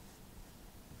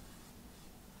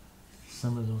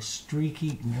 Some of those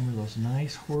streaky, remember those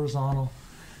nice horizontal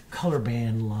color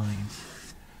band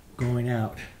lines going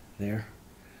out there.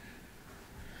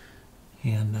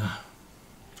 And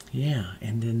yeah,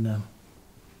 and then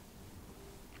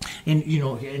and you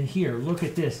know, and here, look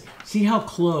at this. See how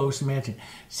close, imagine,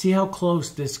 see how close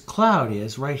this cloud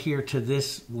is right here to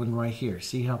this one right here.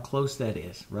 See how close that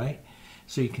is, right?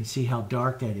 So you can see how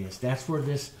dark that is. That's where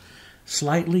this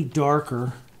slightly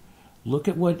darker, look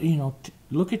at what, you know,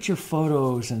 look at your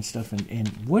photos and stuff, and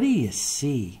what do you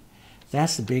see?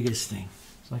 That's the biggest thing.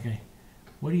 It's like,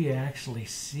 what do you actually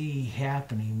see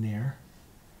happening there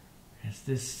as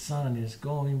this sun is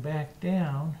going back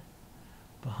down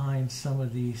behind some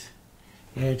of these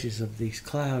edges of these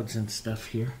clouds and stuff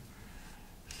here.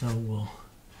 So we'll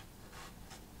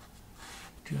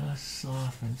just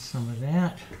soften some of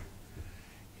that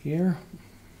here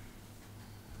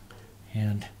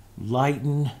and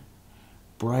lighten,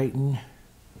 brighten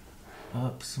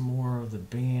up some more of the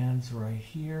bands right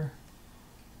here,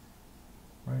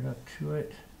 right up to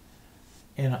it.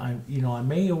 And I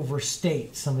may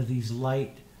overstate some of these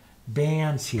light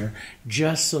bands here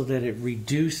just so that it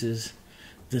reduces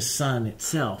the sun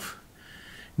itself.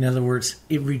 In other words,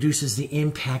 it reduces the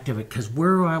impact of it, because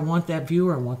where I want that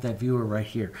viewer right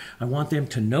here. I want them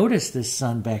to notice this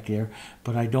sun back there,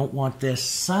 but I don't want this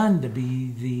sun to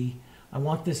be I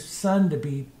want this sun to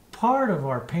be part of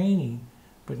our painting,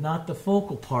 but not the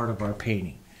focal part of our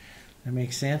painting. That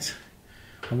makes sense?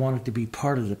 I want it to be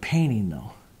part of the painting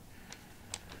though.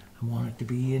 I want it to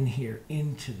be in here,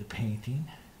 into the painting.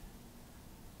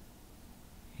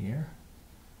 Here.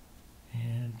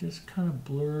 And just kind of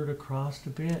blur it across a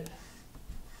bit.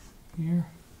 Here.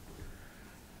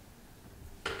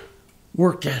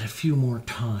 Work that a few more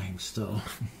times though.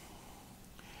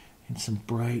 And some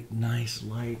bright, nice,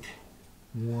 light,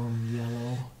 warm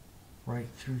yellow right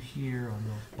through here on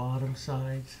those bottom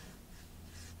sides.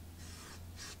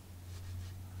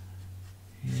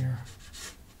 Here.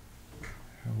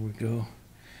 There we go.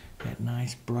 That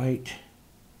nice, bright,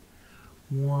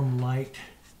 warm light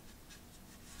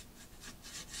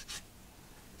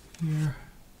here.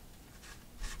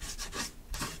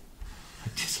 I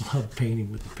just love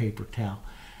painting with the paper towel.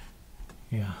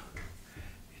 Yeah,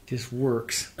 it just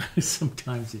works.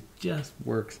 Sometimes it just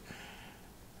works.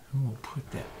 And we'll put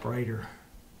that brighter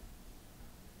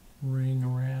ring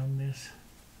around this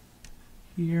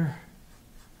here.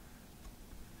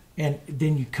 And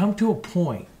then you come to a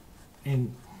point,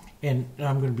 and and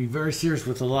I'm going to be very serious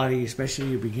with a lot of you, especially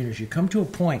you beginners. You come to a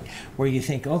point where you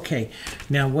think, okay,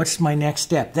 now what's my next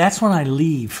step? That's when I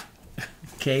leave,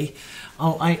 okay?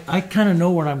 Oh, I kind of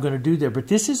know what I'm going to do there, but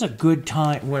this is a good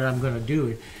time, what I'm going to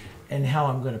do and how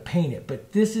I'm going to paint it.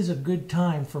 But this is a good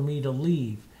time for me to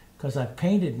leave because I've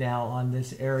painted now on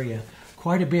this area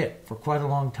quite a bit for quite a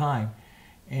long time.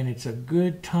 And it's a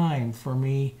good time for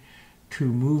me to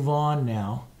move on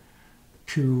now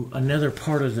to another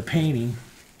part of the painting.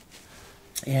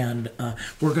 And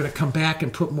we're going to come back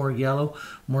and put more yellow,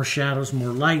 more shadows,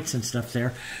 more lights and stuff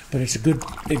there. But it's a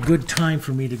good time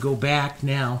for me to go back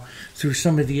now through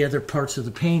some of the other parts of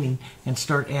the painting and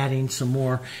start adding some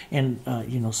more and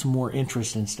you know, some more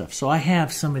interest and stuff. So I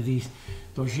have some of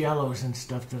those yellows and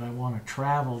stuff that I want to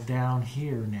travel down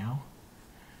here now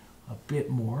a bit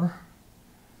more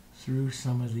through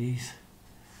some of these.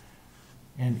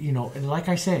 And you know, and like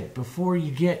I said, before you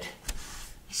get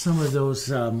some of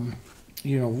those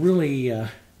you know, really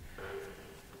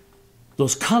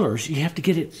those colors, you have to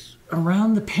get it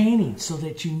around the painting so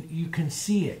that you can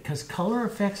see it, because color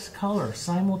affects color,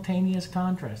 simultaneous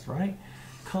contrast, right?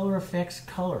 Color affects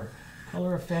color.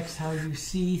 Color affects how you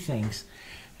see things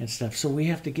and stuff. So we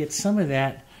have to get some of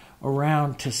that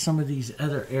around to some of these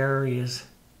other areas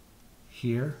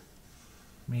here.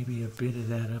 Maybe a bit of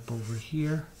that up over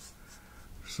here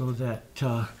so that,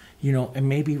 you know, and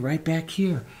maybe right back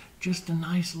here, just a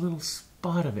nice little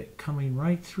spot of it coming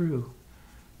right through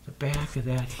the back of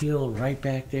that hill right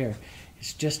back there.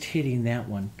 It's just hitting that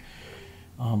one.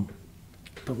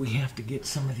 But we have to get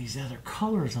some of these other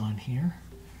colors on here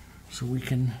so we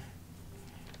can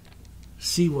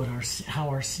see what how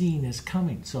our scene is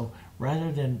coming. So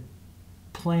rather than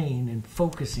playing and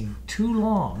focusing too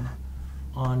long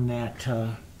on that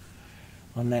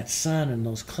sun and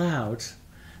those clouds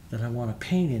that I want to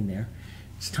paint in there,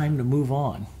 it's time to move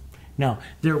on. Now,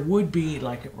 there would be,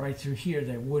 like right through here,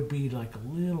 there would be like a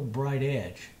little bright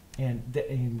edge, and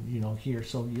you know, here,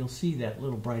 so you'll see that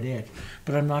little bright edge.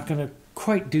 But I'm not going to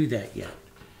quite do that yet.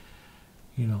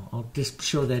 You know, I'll just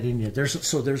show that in there.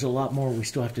 There's a lot more we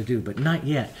still have to do, but not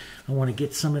yet. I want to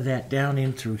get some of that down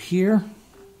in through here.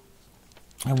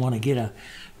 I want to get a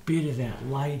bit of that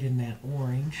light and that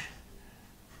orange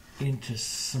into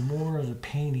some more of the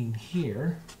painting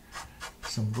here.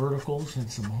 Some verticals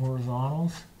and some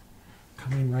horizontals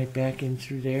coming right back in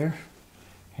through there.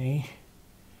 Okay,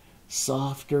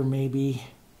 softer, maybe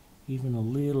even a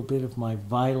little bit of my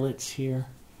violets here.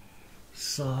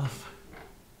 Soft,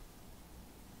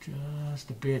 just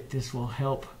a bit. This will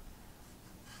help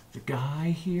the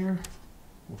guy here.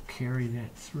 We'll carry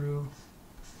that through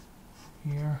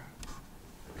here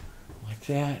like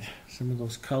that. Some of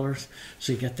those colors.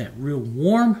 So you got that real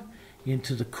warm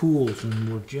into the cools,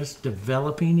 and we're just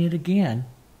developing it again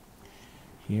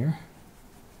here.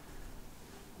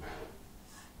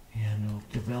 And I'll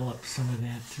develop some of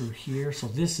that through here. So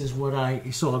this is what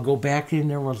so I'll go back in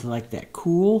there with like that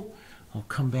cool. I'll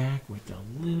come back with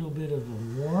a little bit of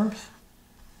the warmth.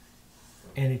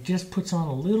 And it just puts on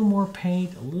a little more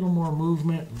paint, a little more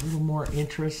movement, a little more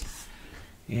interest.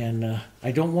 And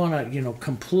I don't want to, you know,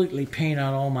 completely paint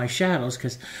on all my shadows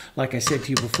because, like I said to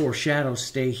you before, shadows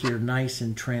stay here nice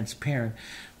and transparent.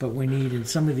 But we need, in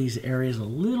some of these areas, a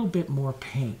little bit more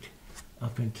paint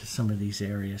up into some of these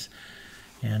areas.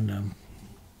 And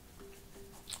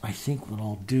I think what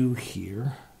I'll do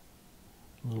here,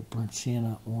 a little burnt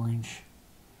sienna orange,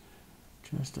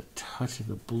 just a touch of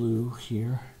the blue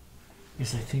here,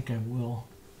 is I think I will,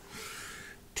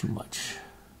 too much,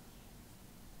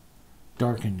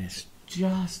 darken this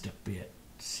just a bit,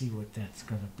 see what that's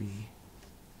going to be.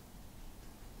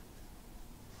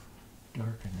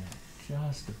 Darken that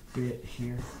just a bit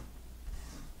here.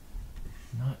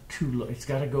 Not too low. It's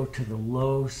got to go to the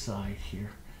low side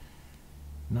here.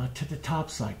 Not to the top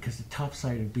side, because the top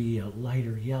side would be a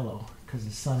lighter yellow, because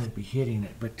the sun would be hitting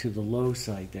it, but to the low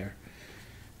side there.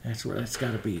 That's where that's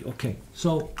got to be. Okay,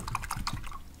 so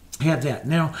have that.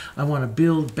 Now I want to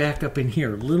build back up in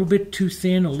here. A little bit too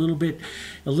thin, a little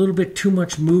bit too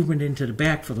much movement into the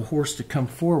back for the horse to come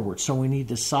forward. So we need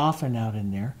to soften out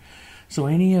in there. So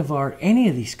any of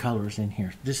these colors in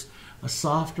here, just a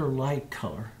softer light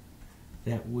color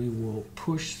that we will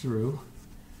push through,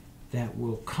 that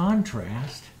will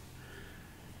contrast.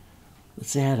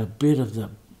 Let's add a bit of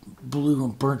the blue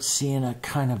and burnt sienna,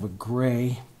 kind of a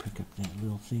gray. Pick up that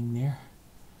little thing there.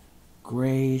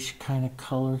 Grayish kind of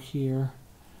color here.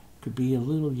 Could be a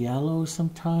little yellow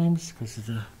sometimes because of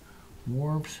the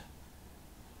warmth.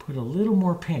 Put a little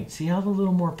more paint. See how the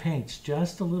little more paint's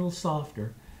just a little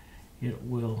softer. It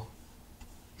will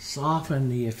soften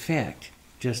the effect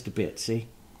just a bit, see?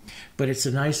 But it's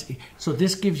a nice, so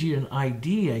this gives you an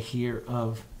idea here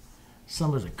of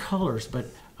some of the colors, but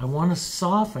I want to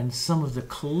soften some of the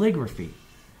calligraphy.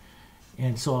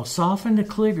 And so I'll soften the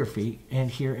calligraphy and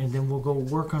here, and then we'll go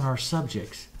work on our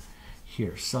subjects.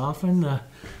 Here, soften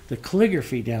the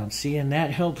calligraphy down, see, and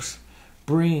that helps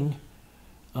bring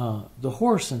the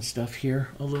horse and stuff here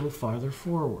a little farther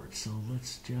forward. So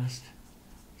let's just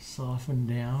soften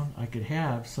down. I could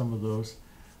have some of those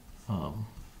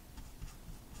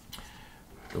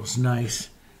nice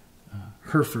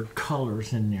Hereford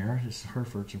colors in there. This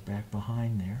Herefords are back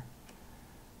behind there,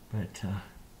 but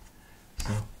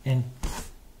so, and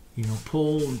you know,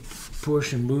 pull,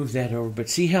 push, and move that over. But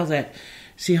see how that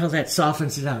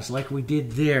softens it out. It's like we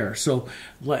did there. So,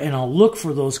 and I'll look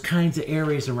for those kinds of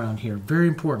areas around here. Very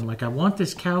important. Like I want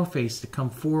this cow face to come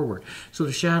forward, so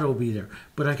the shadow will be there.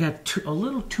 But I got a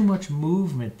little too much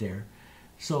movement there,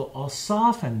 so I'll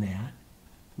soften that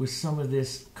with some of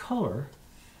this color.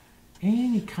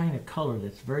 Any kind of color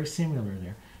that's very similar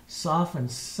there. Soften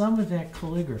some of that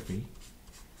calligraphy,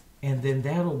 and then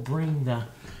that'll bring the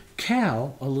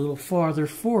cow a little farther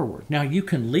forward. Now you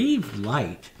can leave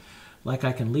light, like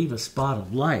I can leave a spot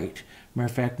of light. Matter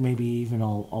of fact, maybe even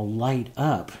I'll light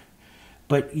up.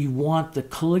 But you want the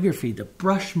calligraphy, the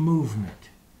brush movement,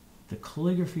 the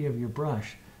calligraphy of your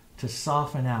brush to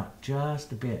soften out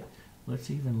just a bit.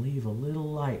 Let's even leave a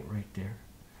little light right there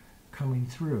coming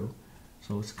through.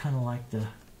 So it's kind of like the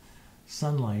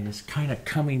sunlight is kind of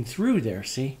coming through there,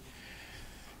 see?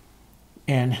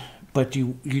 But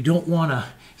you don't want to,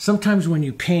 sometimes when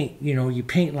you paint, you know, you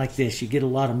paint like this, you get a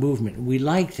lot of movement. We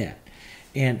like that.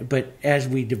 But as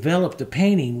we develop the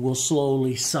painting, we'll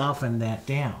slowly soften that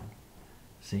down.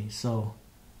 See, so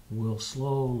we'll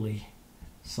slowly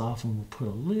soften. We'll put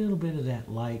a little bit of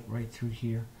that light right through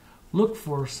here. Look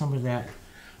for some of that,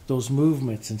 those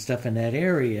movements and stuff in that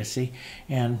area, see?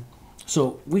 And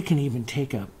so we can even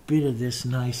take a bit of this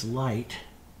nice light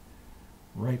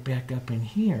right back up in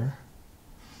here.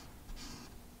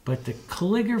 But the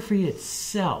calligraphy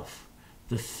itself,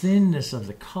 the thinness of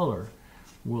the color,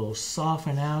 will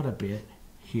soften out a bit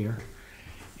here.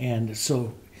 And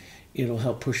so it'll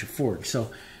help push it forward.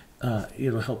 So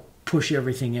it'll help push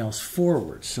everything else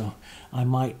forward. So I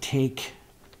might take,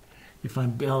 if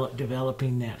I'm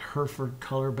developing that Hereford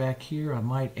color back here, I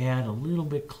might add a little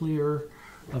bit clearer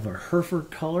of a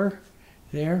Hereford color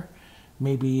there.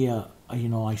 Maybe, you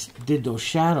know, I did those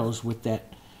shadows with that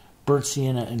burnt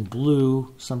sienna and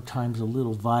blue, sometimes a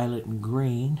little violet and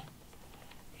green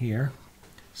here.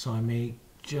 So I may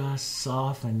just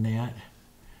soften that.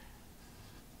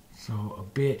 So a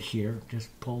bit here,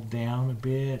 just pull down a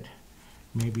bit.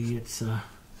 Maybe it's,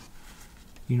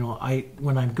 you know,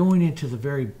 when I'm going into the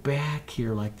very back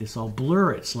here like this, I'll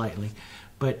blur it slightly.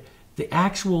 But the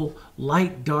actual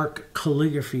light-dark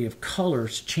calligraphy of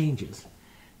colors changes.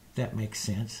 If that makes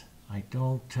sense. I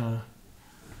don't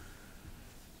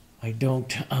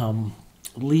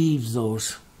leave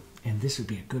those, and this would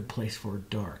be a good place for a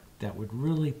dark. That would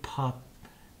really pop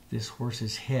this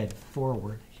horse's head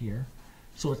forward here.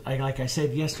 So like I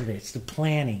said yesterday, it's the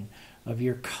planning of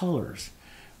your colors,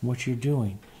 what you're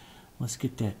doing. Let's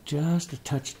get that just a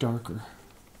touch darker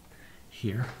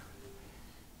here.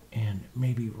 And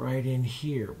maybe right in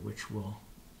here, which will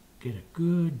get a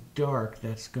good dark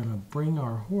that's going to bring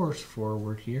our horse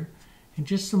forward here. And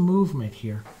just some movement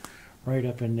here, right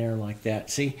up in there like that.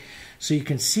 See? So you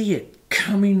can see it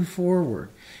coming forward.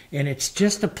 And it's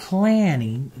just a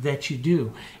planning that you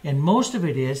do. And most of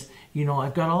it is, you know,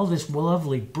 I've got all this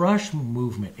lovely brush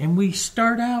movement. And we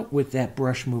start out with that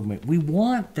brush movement. We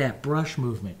want that brush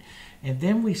movement. And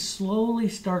then we slowly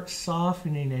start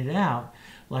softening it out.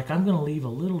 Like I'm going to leave a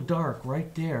little dark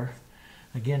right there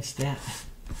against that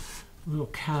little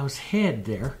cow's head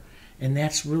there. And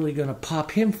that's really going to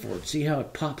pop him forward. See how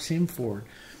it pops him forward?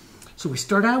 So we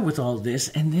start out with all this,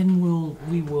 and then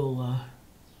we will,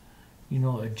 you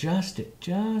know, adjust it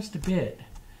just a bit,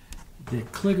 the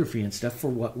calligraphy and stuff for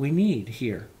what we need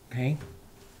here, okay?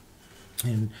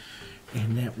 And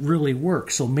that really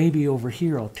works. So maybe over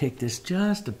here I'll take this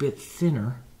just a bit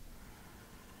thinner,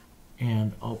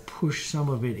 and I'll push some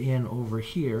of it in over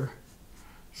here,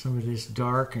 some of this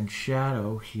dark and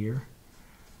shadow here.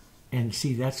 And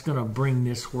see, that's going to bring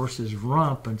this horse's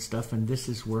rump and stuff, and this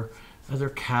is where other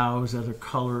cows, other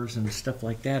colors and stuff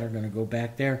like that are going to go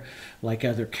back there like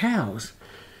other cows,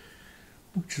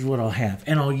 which is what I'll have.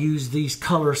 And I'll use these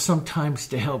colors sometimes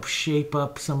to help shape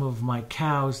up some of my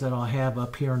cows that I'll have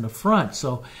up here in the front.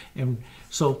 So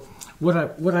what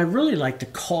I really like to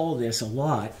call this a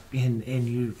lot, and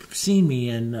you've seen me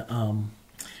in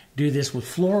do this with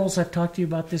florals. I've talked to you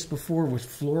about this before with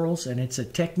florals, and it's a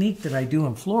technique that I do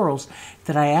in florals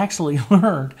that I actually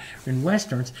learned in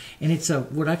Westerns, and it's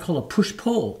what I call a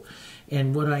push-pull.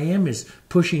 And what I am is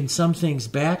pushing some things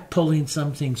back, pulling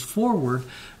some things forward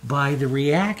by the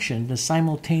reaction, the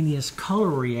simultaneous color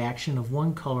reaction of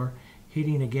one color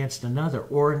hitting against another,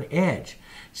 or an edge.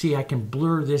 See, I can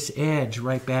blur this edge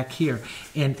right back here.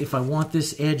 And if I want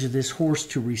this edge of this horse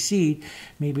to recede,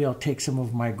 maybe I'll take some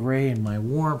of my gray and my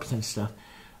warmth and stuff.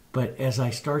 But as I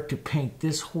start to paint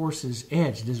this horse's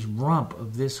edge, this rump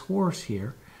of this horse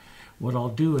here, what I'll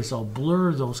do is I'll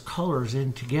blur those colors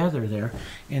in together there,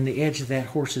 and the edge of that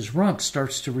horse's rump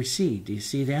starts to recede. Do you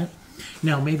see that?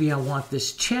 Now maybe I want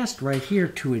this chest right here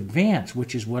to advance,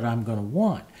 which is what I'm going to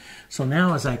want. So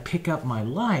now as I pick up my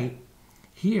light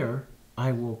here,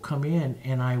 I will come in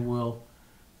and I will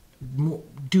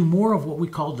do more of what we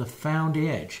call the found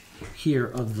edge here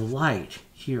of the light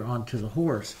here onto the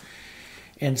horse.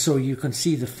 And so you can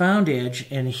see the found edge,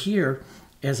 and here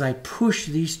as I push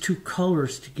these two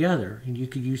colors together, and you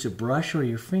could use a brush or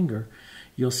your finger,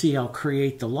 you'll see I'll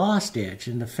create the lost edge.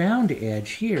 And the found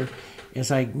edge here,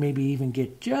 as I maybe even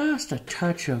get just a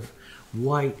touch of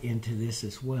white into this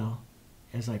as well,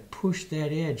 as I push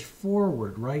that edge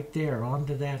forward right there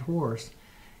onto that horse,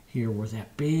 here where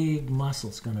that big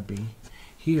muscle's going to be,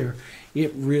 here,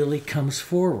 it really comes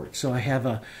forward. So I have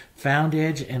a found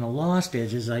edge and a lost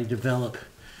edge as I develop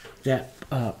that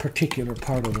particular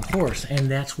part of the horse,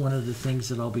 and that's one of the things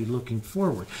that I'll be looking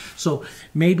forward. So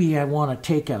maybe I want to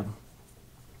take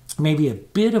maybe a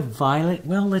bit of violet.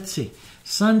 Well, let's see.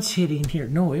 Sun's hitting here.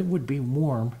 No, it would be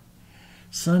warm.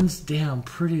 Sun's down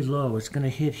pretty low. It's going to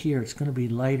hit here. It's going to be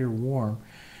lighter warm.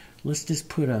 Let's just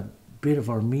put a bit of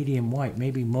our medium white,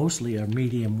 maybe mostly our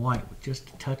medium white, with just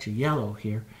a touch of yellow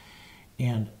here.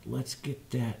 And let's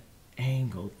get that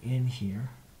angled in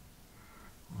here.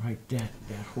 Right, that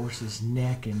horse's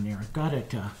neck in there. I've got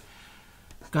it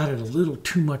a little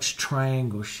too much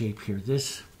triangle shape here.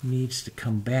 This needs to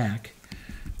come back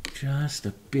just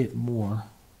a bit more.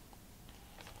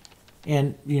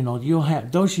 And you know, you'll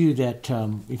have those of you that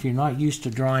if you're not used to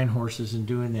drawing horses and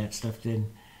doing that stuff,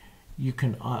 then you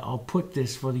can. I'll put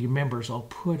this for your members. I'll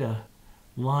put a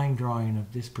line drawing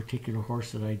of this particular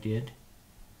horse that I did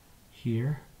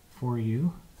here for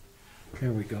you.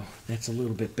 There we go. That's a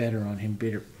little bit better on him,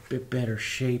 bit better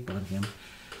shape on him.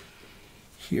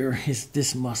 Here,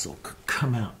 this muscle could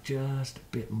come out just a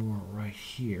bit more right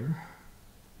here.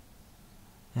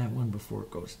 That one before it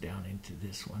goes down into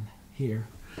this one here.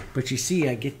 But you see,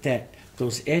 I get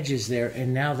those edges there,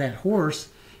 and now that horse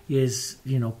is,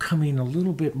 you know, coming a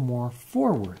little bit more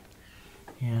forward.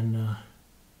 And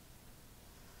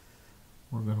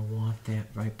we're going to want that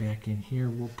right back in here.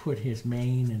 We'll put his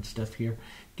mane and stuff here.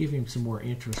 Give him some more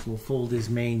interest. We'll fold his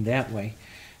mane that way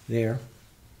there.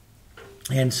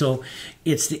 And so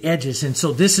it's the edges. And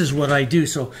so this is what I do.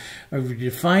 So I'm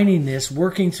defining this,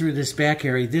 working through this back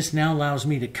area. This now allows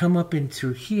me to come up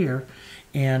into here,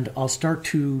 and I'll start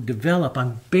to develop.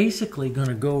 I'm basically going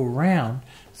to go around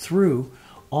through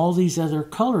all these other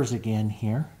colors again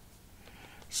here.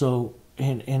 So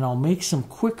and I'll make some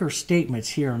quicker statements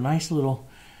here. A nice little,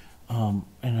 and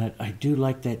I do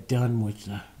like that done with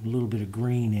a little bit of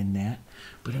green in that.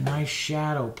 But a nice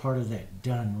shadow part of that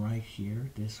done right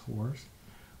here. This horse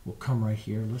will come right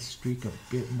here. Let's streak a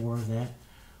bit more of that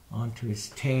onto his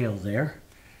tail there.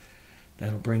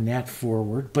 That'll bring that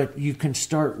forward. But you can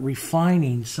start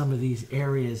refining some of these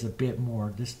areas a bit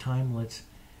more. This time let's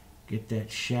get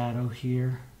that shadow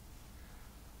here.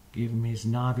 Give him his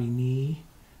knobby knee.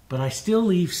 But I still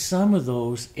leave some of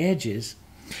those edges.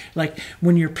 Like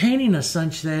when you're painting a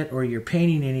sunset or you're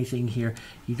painting anything here,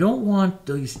 you don't want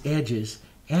these edges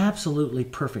absolutely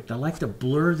perfect. I like to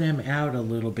blur them out a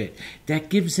little bit. That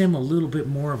gives them a little bit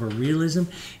more of a realism.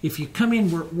 If you come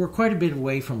in, we're quite a bit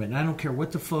away from it, and I don't care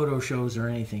what the photo shows or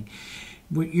anything.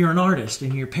 You're an artist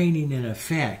and you're painting an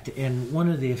effect, and one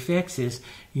of the effects is,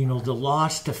 you know, the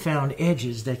lost to found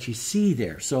edges that you see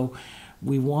there. So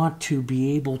we want to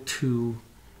be able to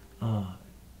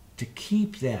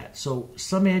keep that. So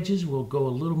some edges will go a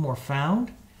little more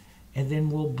found, and then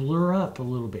we'll blur up a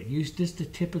little bit. Use just the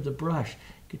tip of the brush.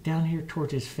 Get down here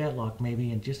towards his fetlock maybe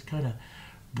and just kind of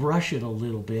brush it a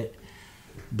little bit.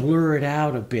 Blur it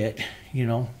out a bit, you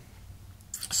know,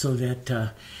 so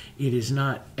that it is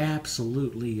not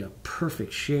absolutely a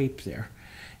perfect shape there.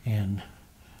 And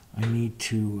I need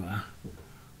to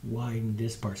widen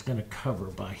this part. It's going to cover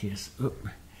by his,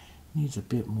 needs a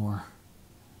bit more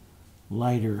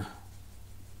lighter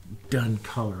dun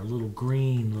color, a little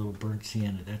green, little burnt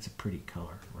sienna. That's a pretty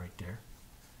color right there.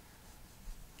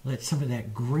 Let some of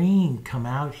that green come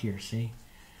out here, see?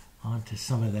 onto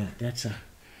some of that. That's a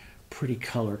pretty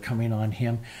color coming on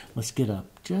him. Let's get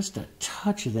just a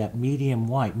touch of that medium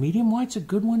white. Medium white's a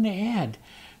good one to add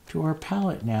to our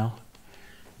palette now.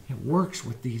 It works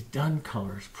with these dun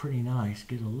colors pretty nice.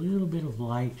 Get a little bit of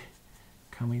light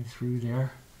coming through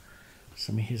there.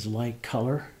 Some of his light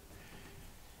color.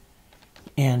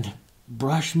 And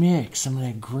brush mix some of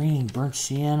that green, burnt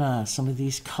sienna, some of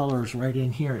these colors right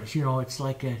in here. It's, you know, it's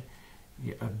like a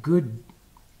good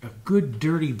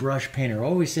dirty brush painter. I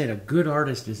always said a good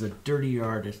artist is a dirty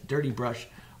artist, dirty brush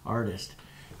artist,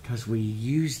 because we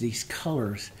use these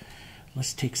colors.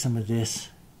 Let's take some of this,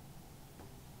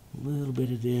 a little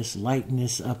bit of this, lighten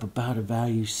this up about a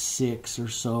value 6 or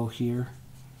so here.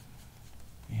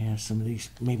 And some of these,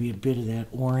 maybe a bit of that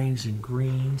orange and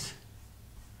greens.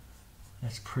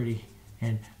 That's pretty.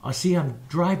 And I'll see I'm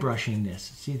dry brushing this.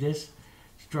 See this?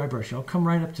 It's dry brushing. I'll come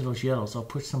right up to those yellows. I'll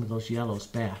put some of those yellows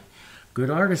back. Good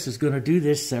artist is going to do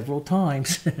this several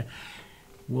times.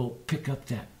 We'll pick up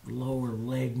that lower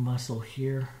leg muscle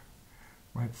here,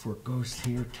 right before it goes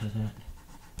here to that,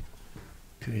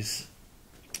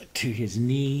 to his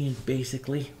knee,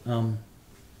 basically,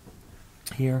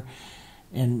 here.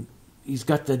 And he's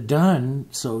got the dun,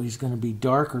 so he's going to be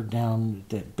darker down at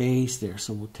that base there.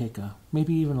 So we'll take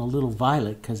maybe even a little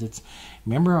violet, because it's,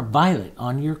 remember, a violet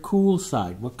on your cool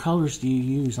side. What colors do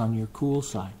you use on your cool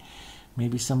side?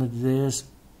 Maybe some of this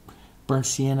burnt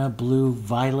sienna, blue,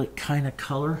 violet kind of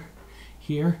color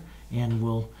here. And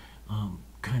we'll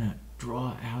kind of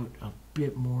draw out a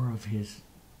bit more of his,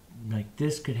 like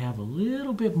this could have a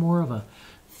little bit more of a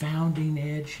founding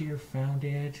edge here, found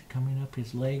edge coming up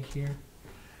his leg here.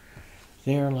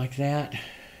 There, like that.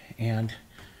 And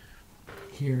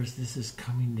this is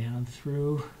coming down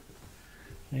through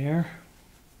there.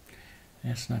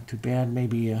 That's not too bad.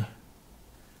 Maybe a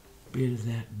bit of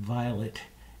that violet.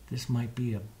 This might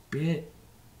be a bit,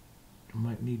 I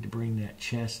might need to bring that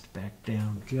chest back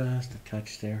down just a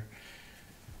touch there.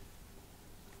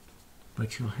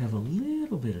 But you'll have a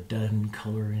little bit of dun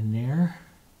color in there.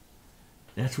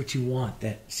 That's what you want.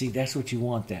 That's what you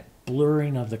want, that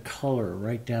blurring of the color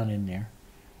right down in there.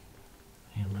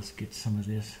 And let's get some of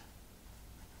this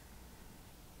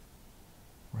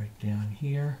right down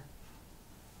here.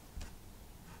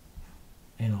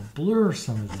 And I'll blur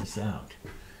some of this out.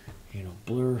 You know,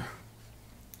 blur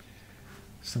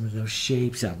some of those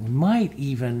shapes out. We might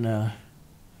even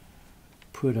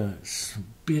put a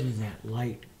bit of that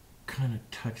light kind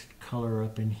of touched color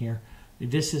up in here.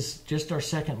 This is just our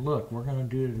second look. We're going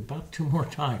to do it about 2 more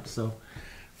times, so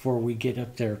before we get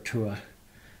up there to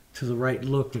the right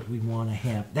look that we want to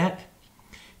have.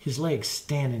 His leg's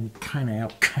standing kind of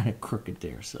out, kind of crooked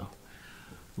there, so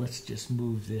let's just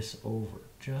move this over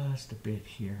just a bit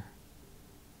here.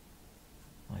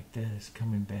 Like that is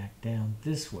coming back down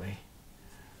this way.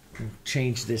 We'll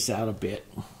change this out a bit.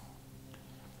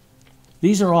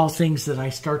 These are all things that I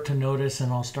start to notice,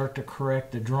 and I'll start to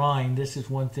correct the drawing. This is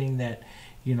one thing that,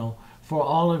 you know, for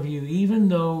all of you, even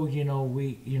though, you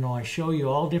know, I show you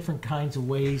all different kinds of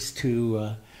ways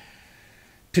to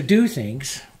do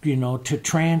things, you know, to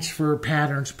transfer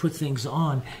patterns, put things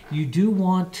on, you do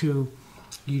want to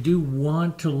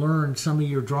learn some of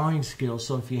your drawing skills.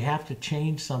 So if you have to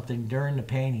change something during the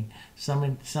painting,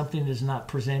 something is not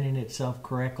presenting itself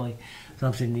correctly,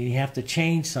 something you have to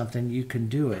change something, you can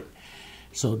do it.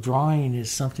 So drawing is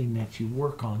something that you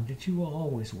work on, that you will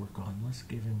always work on. Let's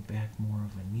give him back more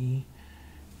of a knee.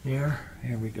 There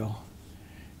we go.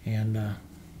 And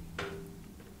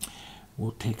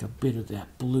we'll take a bit of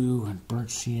that blue and burnt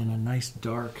sienna, nice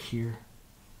dark here.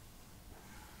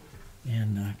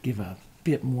 And give a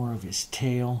bit more of his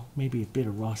tail, maybe a bit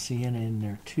of raw sienna in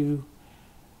there too.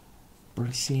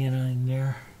 Burnt sienna in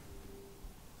there.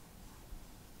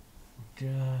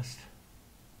 Just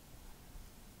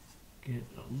get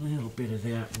a little bit of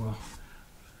that. Well,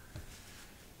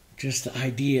 just the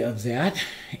idea of that.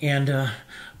 And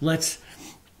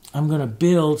I'm going to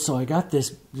build, so I got this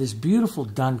beautiful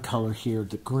dun color here,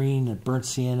 the green and burnt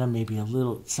sienna, maybe a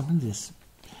little, some of this,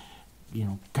 you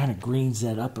know, kind of greens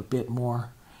that up a bit more.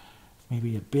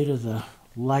 Maybe a bit of the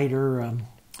lighter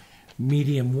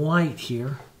medium white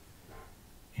here.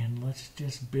 And let's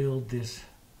just build this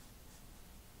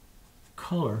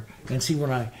color. And see,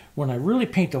 when I really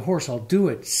paint the horse, I'll do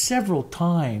it several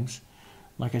times,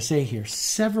 like I say here,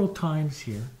 several times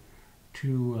here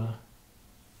to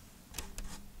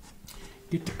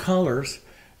get the colors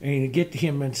and get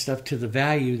him and stuff to the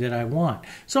value that I want.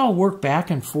 So I'll work back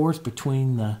and forth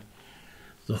between the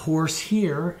horse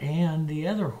here and the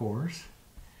other horse,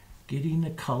 getting the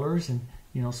colors. And,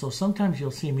 you know, so sometimes you'll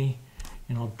see me,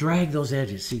 and I'll drag those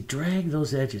edges. See, drag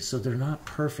those edges so they're not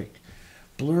perfect.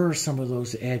 blur some of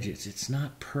those edges. It's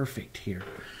not perfect here.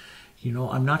 You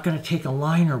know, I'm not going to take a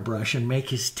liner brush and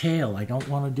make his tail. I don't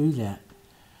want to do that.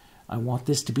 I want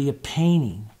this to be a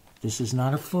painting. This is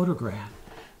not a photograph.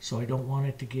 So I don't want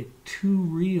it to get too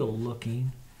real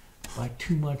looking by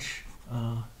too much,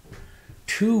 you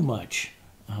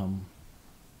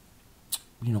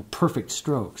know, perfect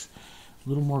strokes. A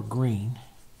little more green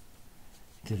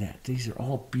to that. These are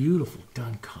all beautiful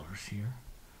dun colors here.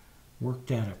 Work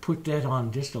that. I put that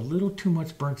on just a little too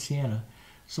much burnt sienna.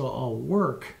 So I'll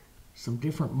work some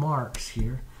different marks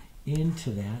here into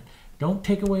that. Don't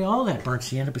take away all that burnt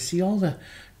sienna, but see all the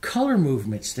color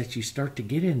movements that you start to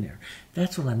get in there.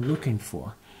 That's what I'm looking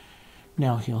for.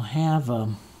 Now he'll have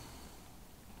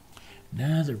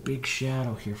another big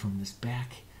shadow here from this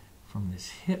back, from this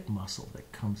hip muscle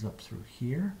that comes up through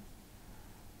here.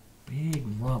 Big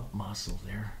rump muscle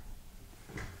there.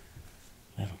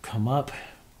 That'll come up,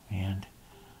 and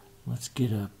let's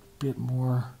get a bit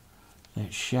more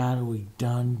that shadowy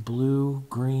dun blue,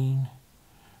 green,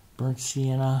 burnt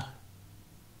sienna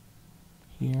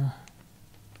here.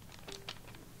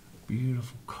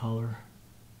 Beautiful color.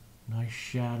 Nice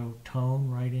shadow tone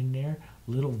right in there.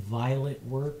 Little violet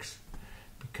works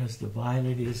because the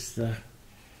violet is the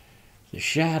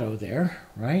shadow there,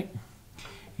 right?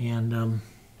 And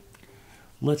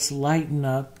let's lighten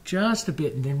up just a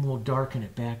bit, and then we'll darken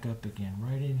it back up again.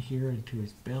 Right in here into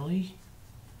his belly.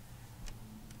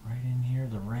 Right in here,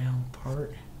 the round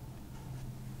part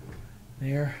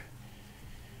there.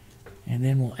 And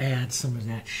then we'll add some of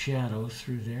that shadow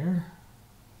through there.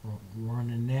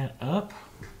 Running that up.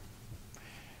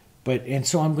 And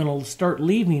so I'm going to start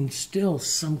leaving still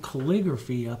some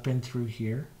calligraphy up and through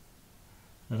here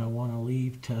that I want to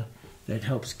leave that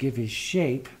helps give his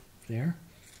shape there.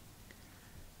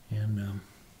 And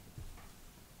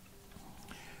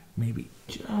maybe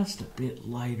just a bit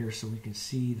lighter so we can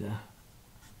see the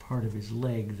part of his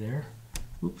leg there.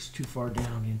 Oops, too far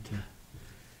down into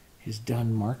his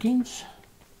done markings.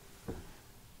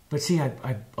 But see,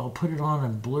 I'll put it on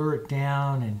and blur it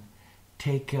down and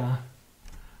take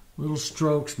little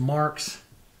strokes, marks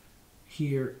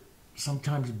here,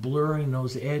 sometimes blurring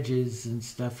those edges and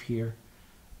stuff here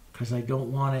because I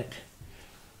don't want it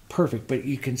perfect. But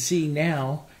you can see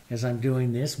now, as I'm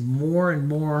doing this, more and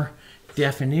more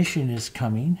definition is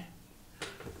coming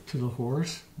to the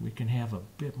horse. We can have a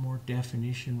bit more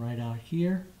definition right out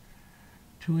here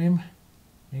to him.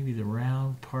 Maybe the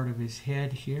round part of his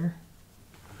head here.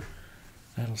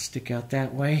 That'll stick out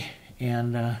that way,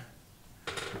 and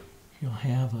you'll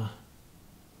have a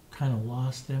kind of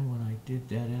lost them when I did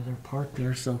that other part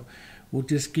there. So we'll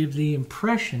just give the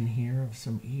impression here of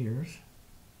some ears.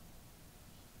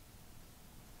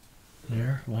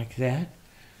 There, like that.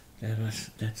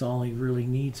 That's all he really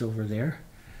needs over there.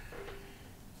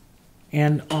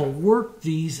 And I'll work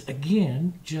these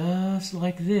again just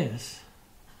like this.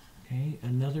 Okay,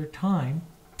 another time.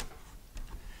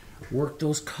 Work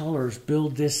those colors,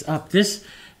 build this up. This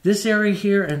area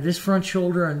here and this front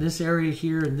shoulder and this area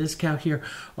here and this cow here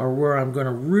are where I'm going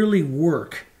to really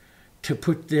work to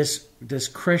put this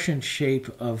crescent shape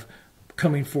of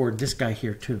coming forward. This guy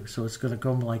here too. So it's going to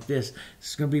come like this. This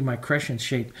is going to be my crescent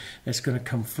shape that's going to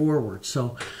come forward.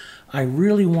 So I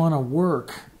really want to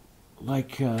work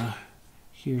like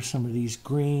here, some of these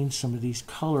greens, some of these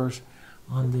colors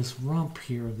on this rump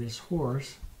here of this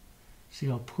horse. See,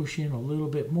 I'll push in a little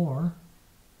bit more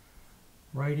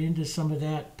right into some of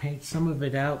that, paint some of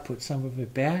it out, put some of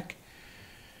it back,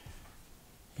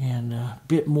 and a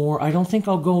bit more. I don't think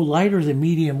I'll go lighter than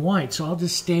medium white, so I'll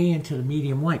just stay into the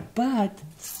medium white. But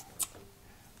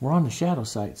we're on the shadow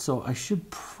side, so I should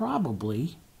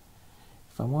probably,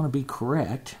 if I want to be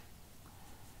correct,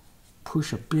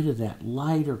 push a bit of that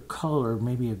lighter color,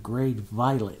 maybe a grade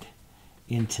violet,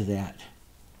 into that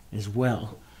as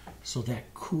well. So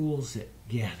that cools it.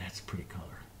 Yeah, that's a pretty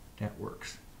color. That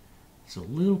works. It's a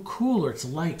little cooler. It's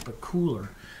light but cooler.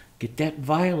 Get that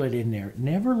violet in there. It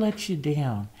never lets you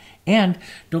down. And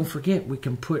don't forget, we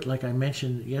can put, like I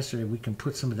mentioned yesterday, we can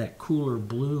put some of that cooler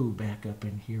blue back up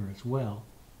in here as well.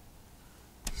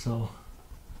 So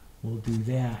we'll do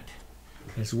that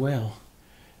as well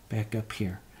back up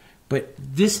here. But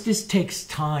this takes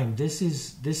time. This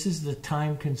is the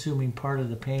time-consuming part of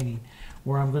the painting,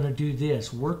 where I'm going to do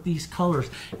this, work these colors.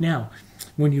 Now,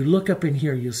 when you look up in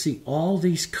here, you'll see all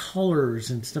these colors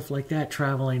and stuff like that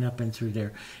traveling up and through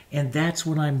there. And that's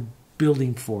what I'm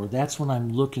building for. That's what I'm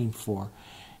looking for.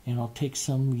 And I'll take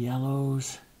some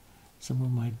yellows, some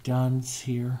of my duns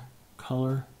here,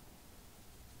 color.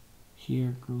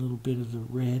 Here, a little bit of the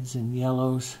reds and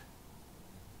yellows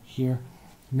here.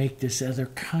 Make this other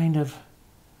kind of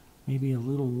maybe a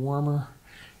little warmer.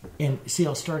 And see,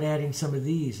 I'll start adding some of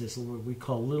these as what we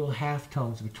call little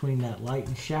halftones between that light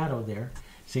and shadow there.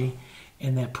 See?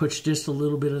 And that puts just a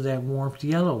little bit of that warmth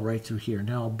yellow right through here.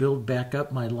 Now I'll build back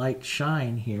up my light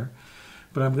shine here.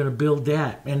 But I'm going to build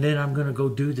that. And then I'm going to go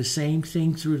do the same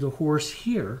thing through the horse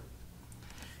here.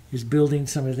 Is building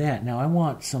some of that. Now I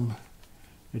want some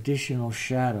additional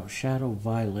shadow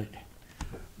violet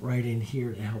right in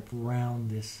here to help round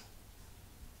this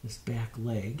back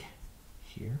leg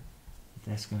here.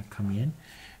 That's going to come in.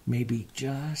 Maybe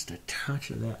just a touch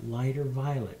of that lighter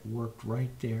violet worked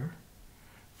right there.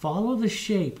 Follow the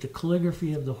shape, the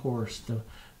calligraphy of the horse,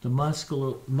 the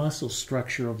muscle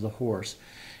structure of the horse.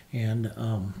 And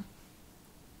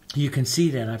you can see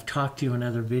that. I've talked to you in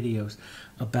other videos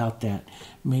about that.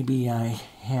 Maybe I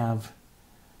have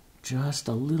just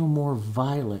a little more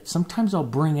violet. Sometimes I'll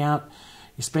bring out,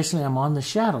 especially I'm on the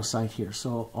shadow side here,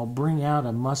 so I'll bring out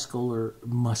a muscle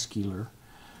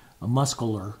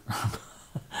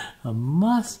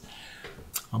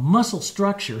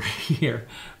structure here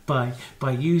by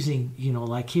using, you know,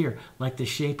 like here, like the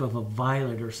shape of a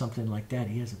violet or something like that.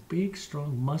 He has a big,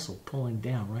 strong muscle pulling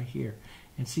down right here.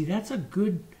 And see, that's a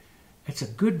good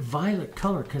violet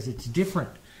color because it's different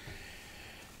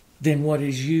than what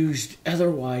is used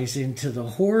otherwise into the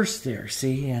horse there,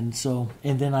 see? And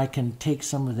then I can take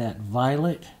some of that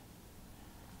violet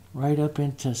right up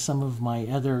into some of my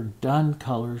other dun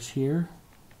colors here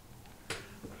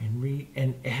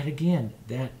and add again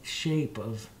that shape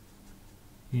of,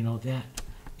 you know, that.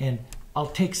 And I'll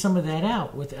take some of that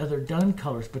out with other dun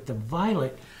colors, but the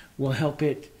violet will help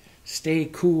it stay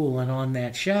cool and on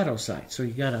that shadow side. So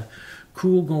you got a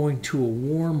cool going to a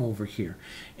warm over here.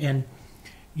 And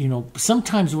you know,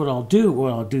 sometimes what I'll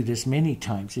do this many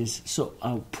times is, so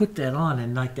I'll put that on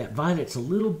and like that violet's a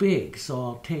little big, so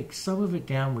I'll take some of it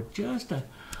down with just a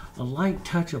light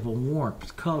touch of a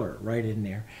warmth color right in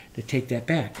there to take that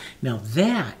back. Now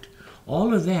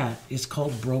all of that is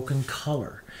called broken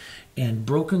color. And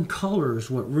broken color is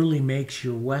what really makes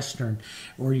your Western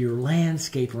or your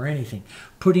landscape or anything.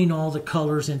 Putting all the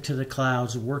colors into the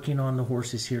clouds, working on the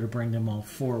horses here to bring them all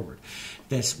forward.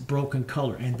 That's broken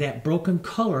color. And that broken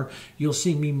color, you'll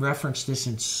see me reference this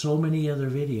in so many other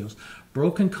videos.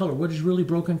 Broken color, what is really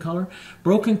broken color?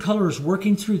 Broken color is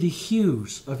working through the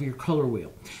hues of your color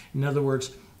wheel. In other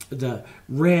words, the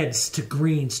reds to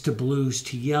greens to blues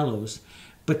to yellows.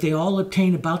 But they all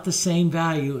obtain about the same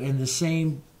value and the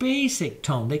same basic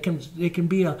tone. They can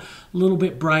be a little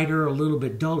bit brighter, a little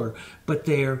bit duller, but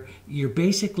you're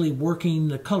basically working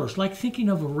the colors. Like thinking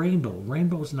of a rainbow.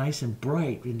 Rainbow is nice and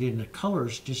bright, and then the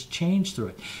colors just change through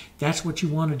it. That's what you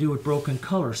want to do with broken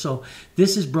color. So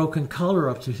this is broken color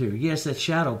up to here. Yes, that's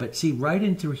shadow, but see right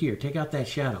in through here. Take out that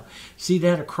shadow. See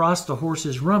that across the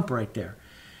horse's rump right there.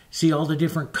 See all the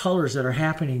different colors that are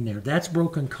happening there. That's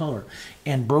broken color.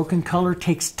 And broken color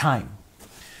takes time.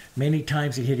 Many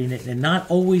times of hitting it, and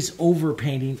not always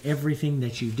overpainting everything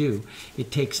that you do. It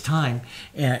takes time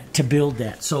to build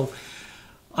that. So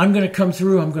I'm going to come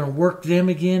through, I'm going to work them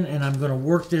again, and I'm going to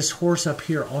work this horse up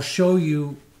here. I'll show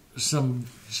you some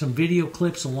video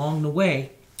clips along the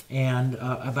way and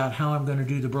about how I'm going to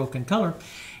do the broken color.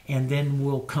 And then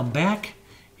we'll come back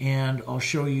and I'll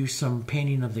show you some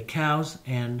painting of the cows,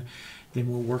 and then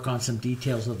we'll work on some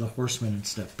details of the horsemen and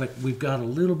stuff. But we've got a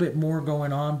little bit more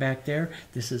going on back there.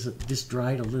 This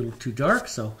dried a little too dark,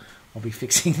 so I'll be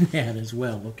fixing that as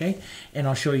well, okay? And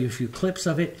I'll show you a few clips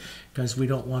of it because we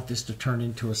don't want this to turn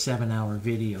into a 7-hour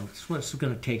video. It's what's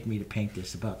going to take me to paint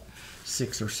this, about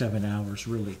 6 or 7 hours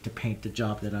really to paint the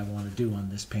job that I want to do on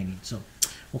this painting. So,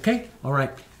 okay, all right.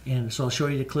 And so I'll show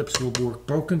you the clips. We'll work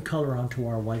broken color onto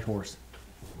our white horse.